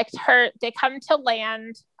friends, they come to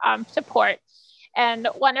land, to port. And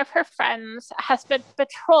one of her friends has been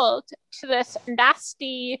betrothed to this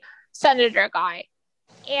nasty senator guy.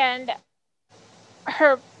 And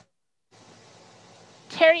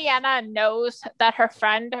Terry-Anna knows that her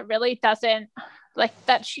friend really doesn't,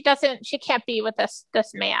 she can't be with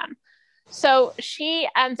this man. So she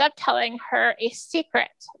ends up telling her a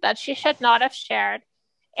secret that she should not have shared.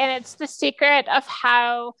 And it's the secret of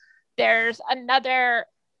how there's another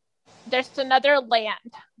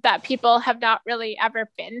land that people have not really ever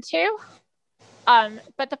been to.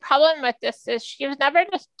 But the problem with this is she was never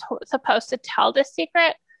just supposed to tell this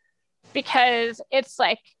secret because it's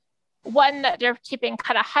like one that they're keeping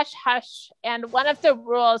kind of hush hush. And one of the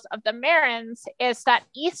rules of the Maarns is that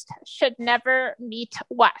East should never meet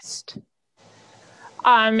West.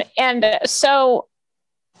 And so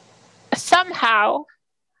somehow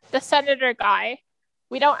the senator guy,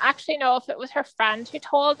 we don't actually know if it was her friend who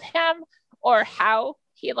told him or how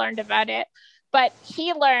he learned about it, but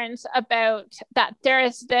he learns about that there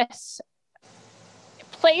is this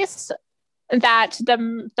place that the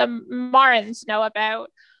Maarns know about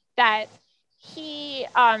that he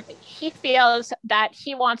feels that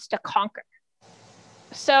he wants to conquer.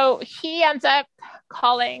 So he ends up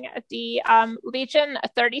calling the Legion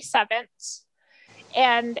 37th,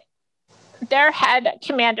 and their head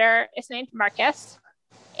commander is named Marcus,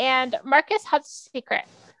 and Marcus has a secret.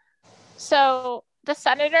 So the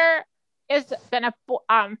senator is going to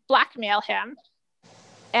blackmail him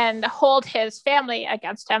and hold his family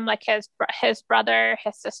against him, like his brother,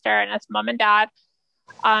 his sister, and his mom and dad,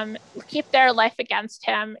 keep their life against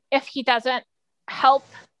him if he doesn't help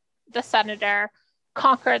the senator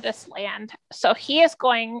conquer this land. So he is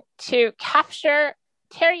going to capture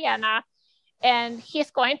Terry-Anna, and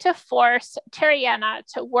he's going to force Terry-Anna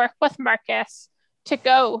to work with Marcus to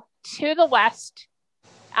go to the West.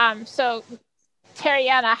 So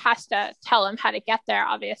Terry-Anna has to tell him how to get there,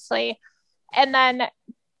 obviously. And then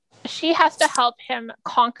she has to help him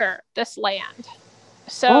conquer this land.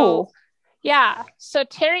 So, yeah. So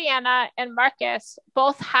Terry-Anna and Marcus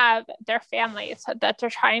both have their families that they're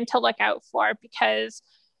trying to look out for because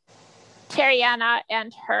Terry-Anna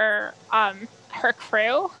and her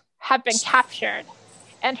crew have been captured.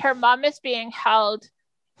 And her mom is being held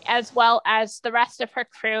as well as the rest of her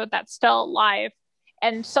crew that's still alive.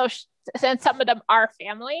 And so and some of them are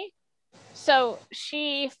family. So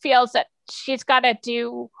she feels that she's got to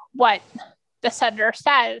do what the senator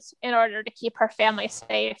says in order to keep her family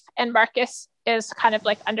safe. And Marcus is kind of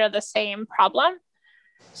like under the same problem.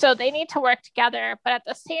 So they need to work together, but at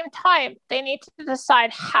the same time, they need to decide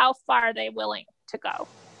how far they're willing to go.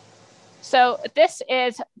 So this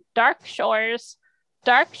is Dark Shores,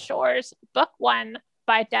 Book 1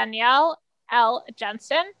 by Danielle L.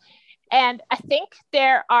 Jensen. And I think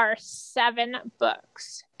there are 7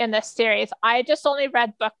 books in this series. I just only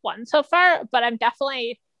read book 1 so far, but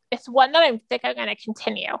it's one that I think I'm going to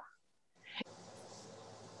continue.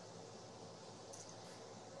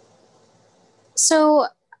 So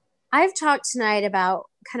I've talked tonight about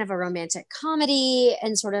kind of a romantic comedy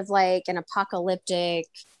and sort of like an apocalyptic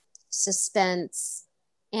suspense.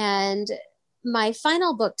 And my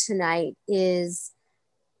final book tonight is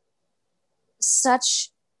such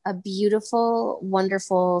a beautiful,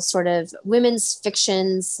 wonderful sort of women's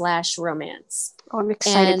fiction / romance. Oh, I'm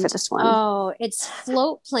excited for this one. Oh, it's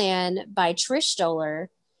Float Plan by Trish Stoller.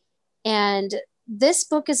 And this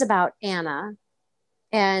book is about Anna,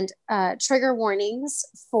 and trigger warnings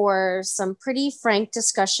for some pretty frank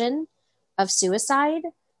discussion of suicide,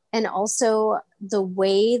 and also the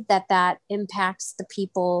way that impacts the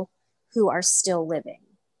people who are still living.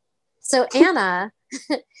 So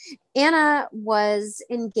Anna was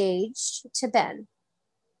engaged to Ben,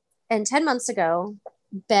 and 10 months ago,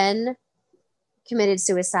 Ben committed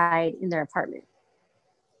suicide in their apartment.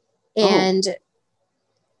 And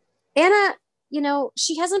Anna,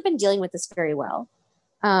 she hasn't been dealing with this very well.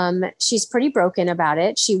 She's pretty broken about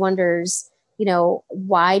it. She wonders,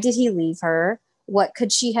 why did he leave her? What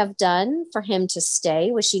could she have done for him to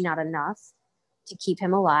stay? Was she not enough to keep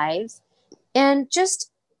him alive? And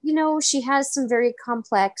just, she has some very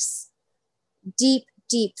complex, deep,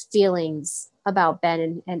 deep feelings about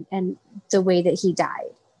Ben and the way that he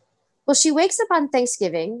died. Well, she wakes up on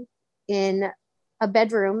Thanksgiving in a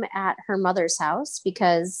bedroom at her mother's house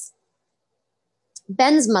because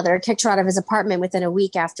Ben's mother kicked her out of his apartment within a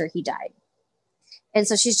week after he died. And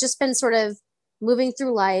so she's just been sort of moving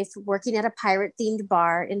through life, working at a pirate-themed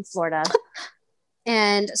bar in Florida,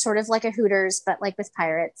 and sort of like a Hooters, but like with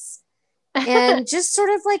pirates. And just sort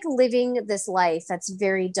of like living this life that's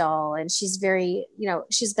very dull. And she's very,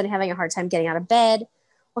 she's been having a hard time getting out of bed.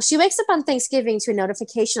 Well, she wakes up on Thanksgiving to a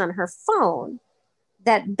notification on her phone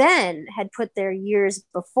that Ben had put there years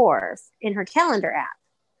before in her calendar app,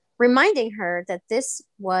 reminding her that this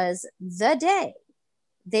was the day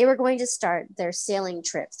they were going to start their sailing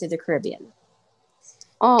trip through the Caribbean.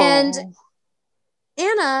 Oh. And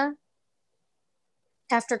Anna,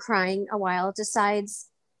 after crying a while, decides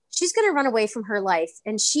she's going to run away from her life,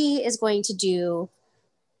 and she's going to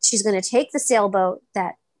take the sailboat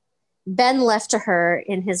that Ben left to her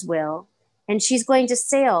in his will, and she's going to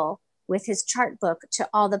sail with his chart book to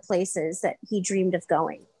all the places that he dreamed of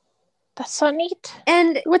going. That's so neat.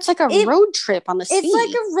 And it's like a road trip on the sea. It's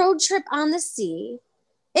like a road trip on the sea.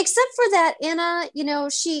 Except for that, Anna,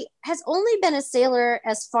 she has only been a sailor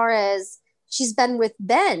as far as she's been with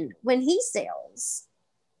Ben when he sails.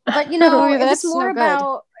 But, it's more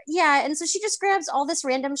about, and so she just grabs all this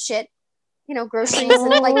random shit, groceries and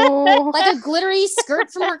like a glittery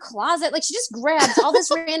skirt from her closet. Like she just grabs all this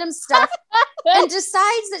random stuff and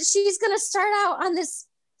decides that she's going to start out on this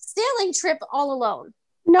sailing trip all alone.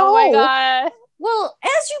 No. Oh my God. Well,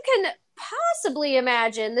 as you can possibly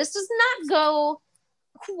imagine, this does not go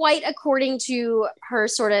quite according to her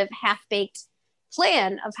sort of half-baked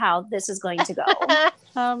plan of how this is going to go.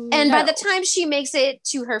 By the time she makes it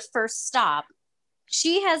to her first stop,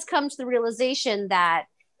 she has come to the realization that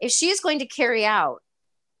if she is going to carry out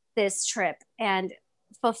this trip and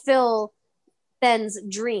fulfill Ben's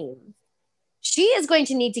dream, she is going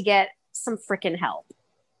to need to get some freaking help.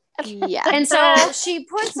 Yeah. And so she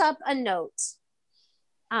puts up a note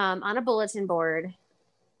on a bulletin board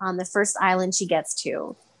on the first island she gets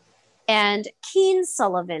to. And Keen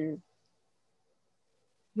Sullivan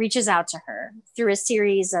reaches out to her through a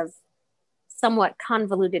series of somewhat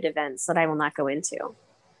convoluted events that I will not go into,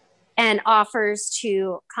 and offers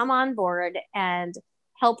to come on board and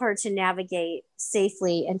help her to navigate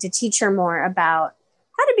safely and to teach her more about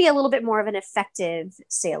how to be a little bit more of an effective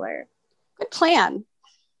sailor. Good plan.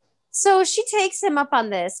 So she takes him up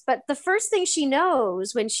on this, but the first thing she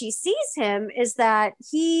knows when she sees him is that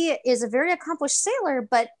he is a very accomplished sailor,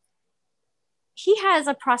 but he has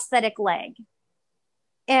a prosthetic leg.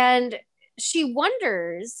 And she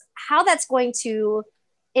wonders how that's going to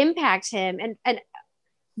impact him, and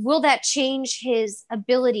will that change his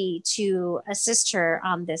ability to assist her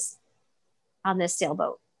on this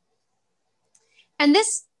sailboat. And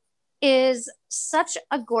this is such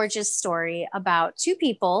a gorgeous story about two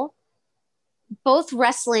people both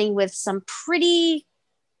wrestling with some pretty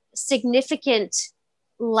significant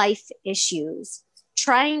life issues,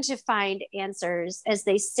 trying to find answers as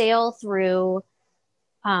they sail through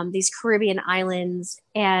these Caribbean islands.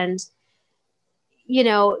 And,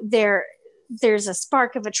 there's a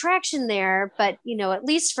spark of attraction there, but, at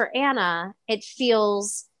least for Anna, it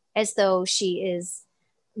feels as though she is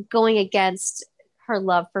going against her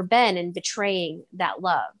love for Ben and betraying that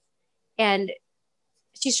love. And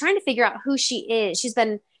she's trying to figure out who she is. She's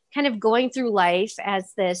been kind of going through life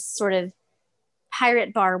as this sort of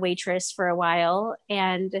pirate bar waitress for a while.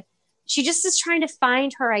 And she just is trying to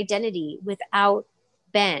find her identity without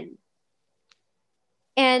Ben.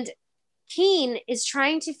 And Keen is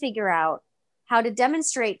trying to figure out how to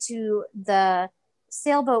demonstrate to the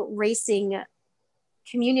sailboat racing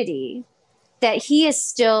community that he is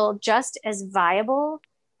still just as viable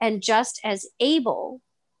and just as able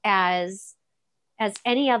as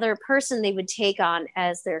any other person they would take on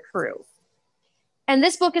as their crew. And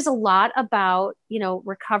this book is a lot about,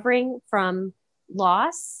 recovering from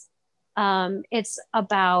loss. It's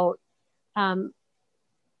about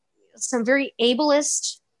some very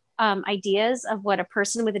ableist ideas of what a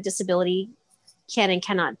person with a disability can and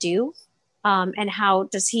cannot do. And how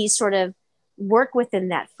does he sort of work within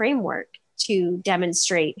that framework to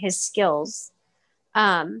demonstrate his skills.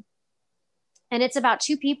 And it's about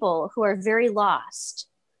two people who are very lost,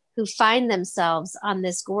 who find themselves on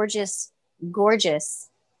this gorgeous, gorgeous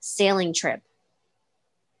sailing trip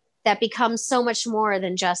that becomes so much more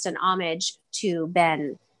than just an homage to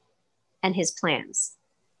Ben and his plans.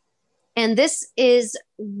 And this is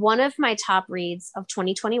one of my top reads of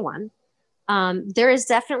 2021. There are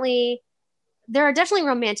definitely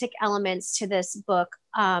romantic elements to this book,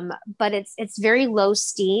 but it's very low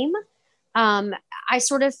steam. I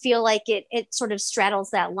sort of feel like it sort of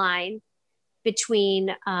straddles that line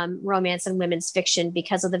between romance and women's fiction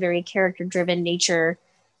because of the very character-driven nature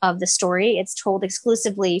of the story. It's told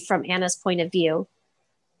exclusively from Anna's point of view.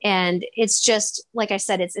 And it's just, like I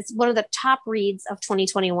said, it's one of the top reads of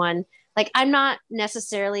 2021. Like, I'm not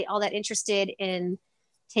necessarily all that interested in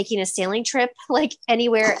taking a sailing trip like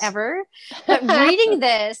anywhere ever, but reading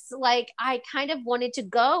this, like, I kind of wanted to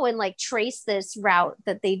go and like trace this route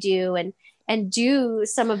that they do and do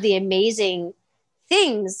some of the amazing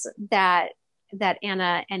things that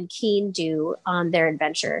Anna and Keen do on their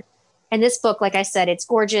adventure. And this book, like I said, it's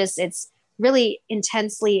gorgeous. It's really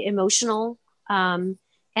intensely emotional. And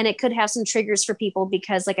it could have some triggers for people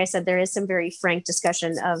because, like I said, there is some very frank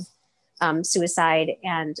discussion of suicide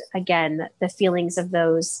and, again, the feelings of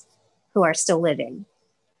those who are still living.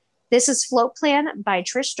 This is Float Plan by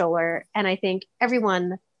Trish Stoller, and I think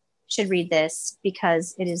everyone should read this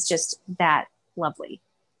because it is just that lovely.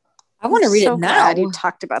 I want to read it now. Glad you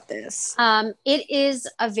talked about this. It is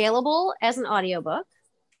available as an audiobook.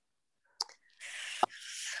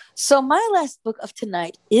 So my last book of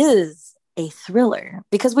tonight is a thriller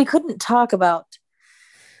because we couldn't talk about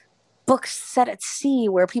books set at sea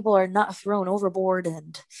where people are not thrown overboard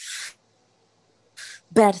and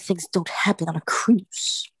bad things don't happen on a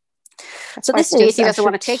cruise. That's so why Stacey doesn't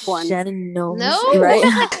want to take one. Shannon knows, no,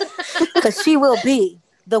 right? Because she will be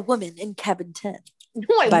the woman in Cabin 10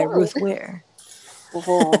 by Ruth Ware.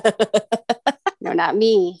 Oh. No, not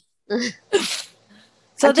me.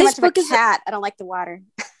 So I'm this too much book of a is cat. I don't like the water.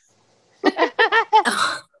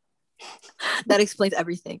 That explains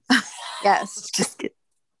everything. Yes. Just kidding.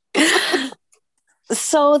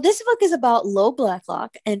 So this book is about Lo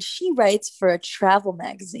Blacklock, and she writes for a travel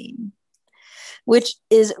magazine, which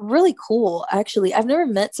is really cool. Actually, I've never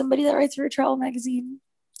met somebody that writes for a travel magazine,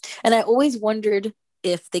 and I always wondered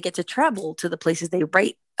if they get to travel to the places they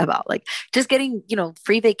write about, like just getting,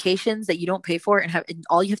 free vacations that you don't pay for and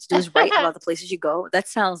all you have to do is write about the places you go. That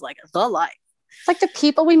sounds like the life. It's like the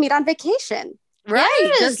people we meet on vacation. Right.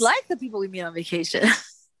 Yes. Just like the people we meet on vacation.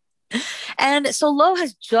 And so Lo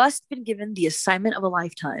has just been given the assignment of a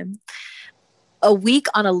lifetime, a week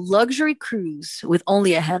on a luxury cruise with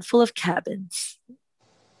only a handful of cabins,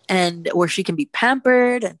 and where she can be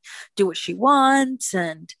pampered and do what she wants.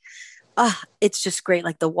 And it's just great.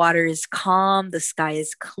 Like, the water is calm, the sky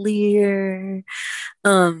is clear,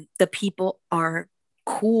 the people are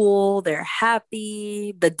cool, they're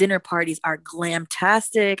happy, the dinner parties are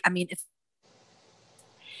glamtastic. I mean, it's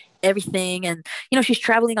everything. And she's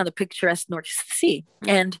traveling on the picturesque North Sea,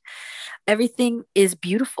 and everything is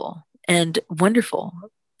beautiful and wonderful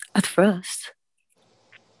at first.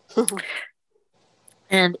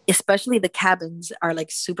 And especially the cabins are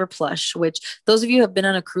like super plush, which those of you who have been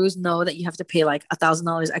on a cruise know that you have to pay like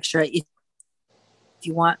 $1,000 extra if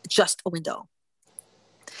you want just a window.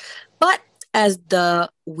 But as the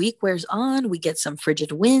week wears on, we get some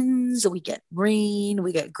frigid winds, we get rain,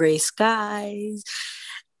 we get gray skies,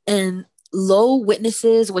 and Lo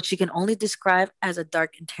witnesses what she can only describe as a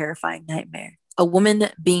dark and terrifying nightmare: a woman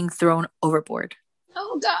being thrown overboard.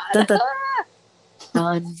 Oh, God. Dun,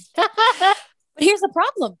 dun, dun. But here's the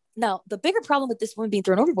problem. Now, the bigger problem with this woman being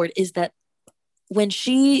thrown overboard is that when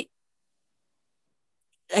she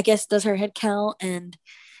I guess, does her head count and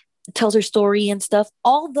tells her story and stuff.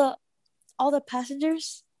 All the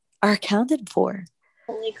passengers are accounted for.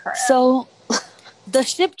 Holy crap. So the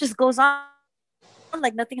ship just goes on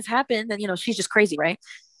like nothing has happened, and she's just crazy, right?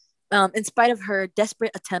 In spite of her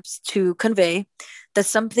desperate attempts to convey that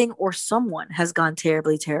something or someone has gone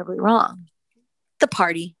terribly, terribly wrong. The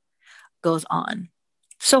party goes on.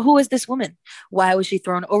 So who is this woman? Why was she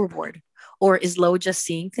thrown overboard? Or is Lo just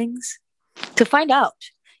seeing things? To find out,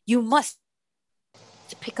 you must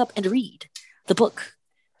pick up and read the book,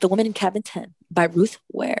 The Woman in Cabin 10 by Ruth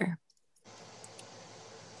Ware.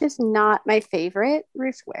 Is not my favorite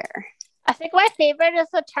Ruth Ware. I think my favorite is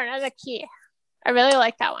The Turn of the Key. I really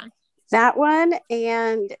like that one. That one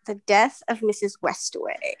and The Death of Mrs.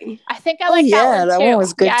 Westaway. I think I like that one too. That one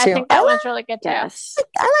was good too. I think that one's really good too. Yes.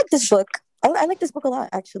 I like this book. I like this book a lot,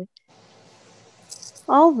 actually.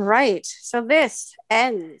 All right. So this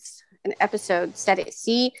ends an episode set at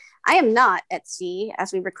sea. I am not at sea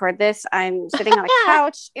as we record this. I'm sitting on a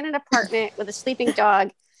couch in an apartment with a sleeping dog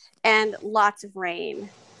and lots of rain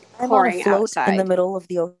pouring I'm on a float outside. in the middle of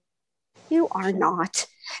the ocean. You are not.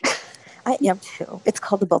 I am too. It's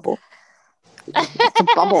called the bubble. It's a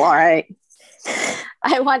bubble, all right.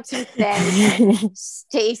 I want to thank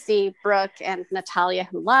Stacy, Brooke, and Natalia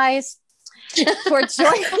Who Lies for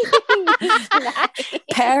joining me tonight.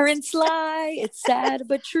 Parents lie. It's sad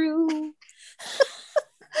but true.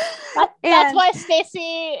 That's why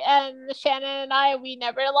Stacy and Shannon and I, we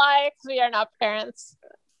never lie because we are not parents.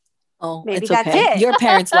 Oh, maybe it's that's okay. it. Your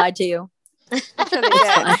parents lied to you. I'm sure they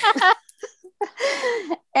did.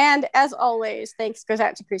 And as always, thanks goes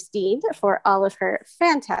out to Christine for all of her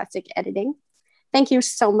fantastic editing. Thank you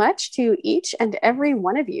so much to each and every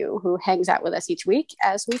one of you who hangs out with us each week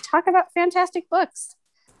as we talk about fantastic books.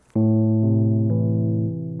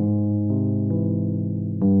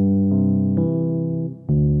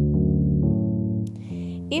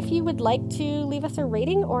 If you would like to leave us a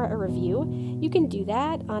rating or a review, you can do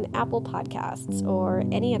that on Apple Podcasts or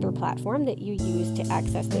any other platform that you use to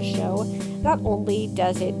access the show. Not only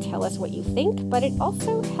does it tell us what you think, but it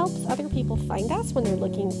also helps other people find us when they're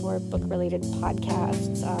looking for book-related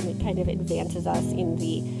podcasts. It kind of advances us in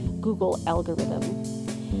the Google algorithm.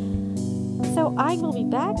 So I will be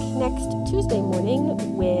back next Tuesday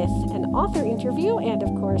morning with an author interview and, of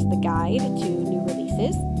course, the guide to new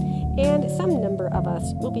releases. And some number of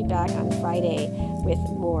us will be back on Friday with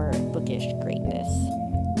more bookish greatness.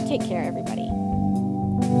 Take care, everybody.